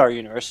 It might be our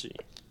university,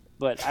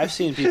 but I've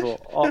seen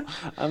people.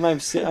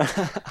 I've seen.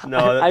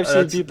 No, I've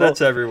seen people.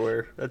 That's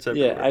everywhere. That's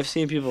everywhere. Yeah, I've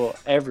seen people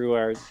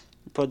everywhere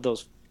put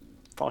those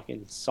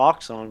fucking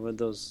socks on with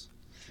those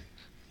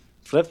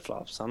flip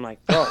flops. I'm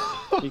like, bro,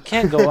 you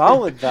can't go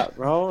out with that,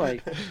 bro.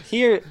 Like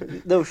here,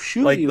 they'll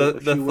shoot like you. the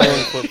if you thong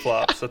wear- flip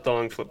flops. The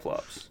thong flip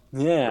flops.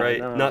 Yeah, Right.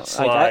 no, Not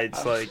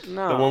slides. Like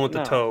no, the one with no.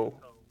 the toe.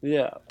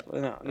 Yeah,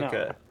 no.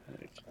 Okay.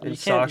 You And can't-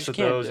 socks you with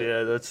can't those. do it.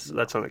 Yeah, that's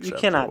unacceptable.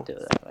 You cannot do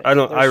that. Like, I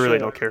they're really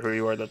so- don't care who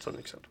you are. That's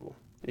unacceptable.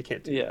 You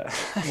can't do Yeah.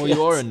 Well,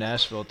 you are in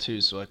Nashville too,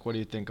 so like, what do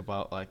you think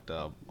about like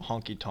the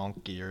honky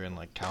tonk gear and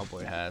like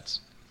cowboy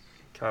hats?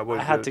 cowboy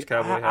I had boots, to.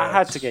 cowboy hats. I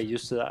had to get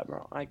used to that,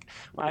 bro. Like,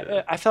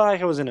 Yeah. I felt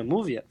like I was in a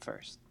movie at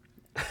first.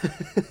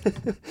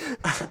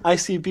 I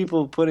see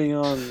people putting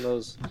on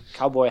those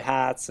cowboy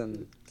hats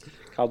and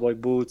cowboy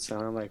boots,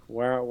 and I'm like,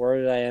 where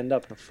did I end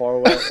up? In a far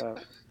west?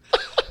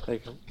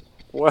 Like,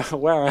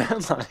 where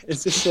am I?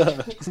 Is this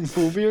a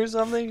movie or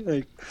something?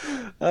 Like,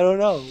 I don't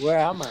know. Where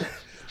am I?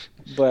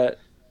 But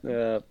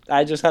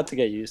I just had to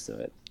get used to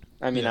it.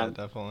 I mean, Yeah, I'm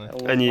definitely.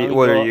 And when we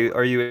what go- are you?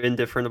 Are you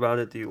indifferent about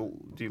it? Do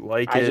you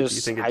like it? Do you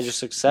think it's, I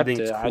just accept you think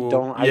it. it's I cool?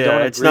 don't. I Yeah,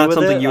 don't it's agree not with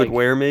something it, you would like-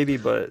 wear, maybe,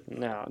 but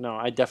No,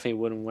 I definitely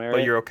wouldn't wear it.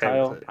 But you're okay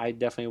with Kyle. it. I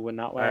definitely would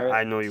not wear it.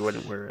 I know you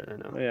wouldn't wear it. I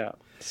know. Yeah.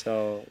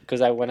 So, because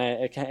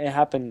it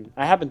happened.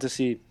 I happened to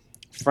see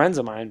friends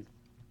of mine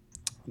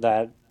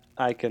that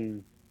I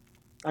can.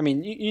 I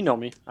mean, you know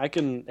me. I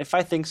can if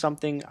I think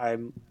something.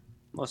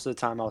 Most of the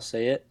time I'll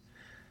say it.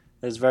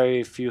 There's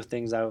very few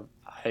things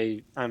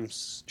I'm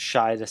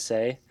shy to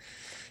say.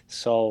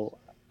 So,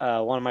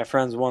 one of my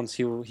friends once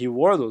he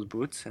wore those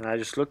boots, and I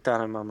just looked at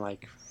him. I'm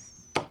like,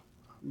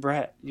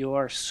 Brett, you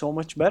are so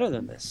much better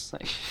than this.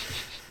 Like,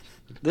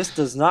 this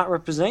does not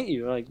represent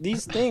you. Like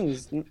these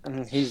things.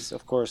 And he's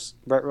of course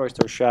Brett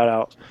Royster. Shout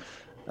out.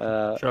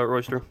 Shout out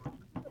Royster.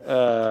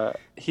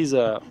 He's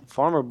a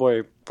farmer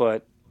boy,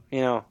 but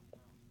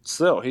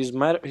still he's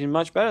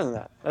much better than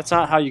that. That's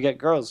not how you get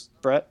girls,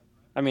 Brett.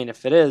 I mean,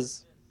 if it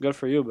is, good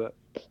for you, but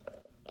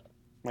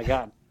my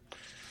God.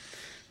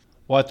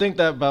 Well, I think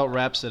that about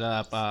wraps it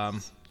up.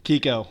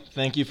 Chicco,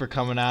 thank you for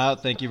coming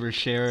out. Thank you for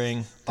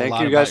sharing. Thank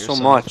you guys so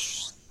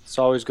much. It's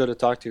always good to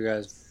talk to you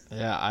guys.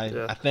 Yeah, I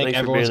Yeah, think thanks for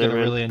everyone's being going to there, man.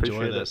 really enjoy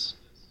Appreciate it. this.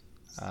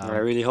 I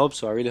really hope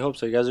so.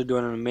 You guys are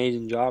doing an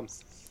amazing job.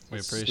 We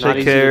appreciate not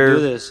Take easy to care.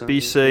 do this. Be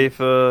safe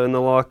in the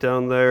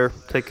lockdown there.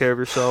 Take care of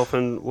yourself,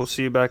 and we'll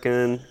see you back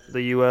in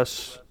the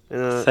U.S. in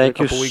a Thank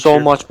you couple weeks so here.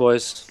 much,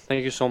 boys.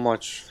 Thank you so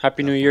much.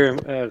 Happy New Year,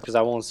 because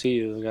I won't see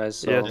you guys.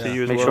 So Yeah, to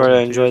you as make well. sure To to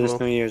you enjoy as this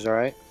well. New Year's, all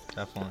right?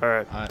 Definitely. All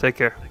right. Take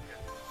care.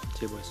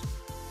 See you, boys.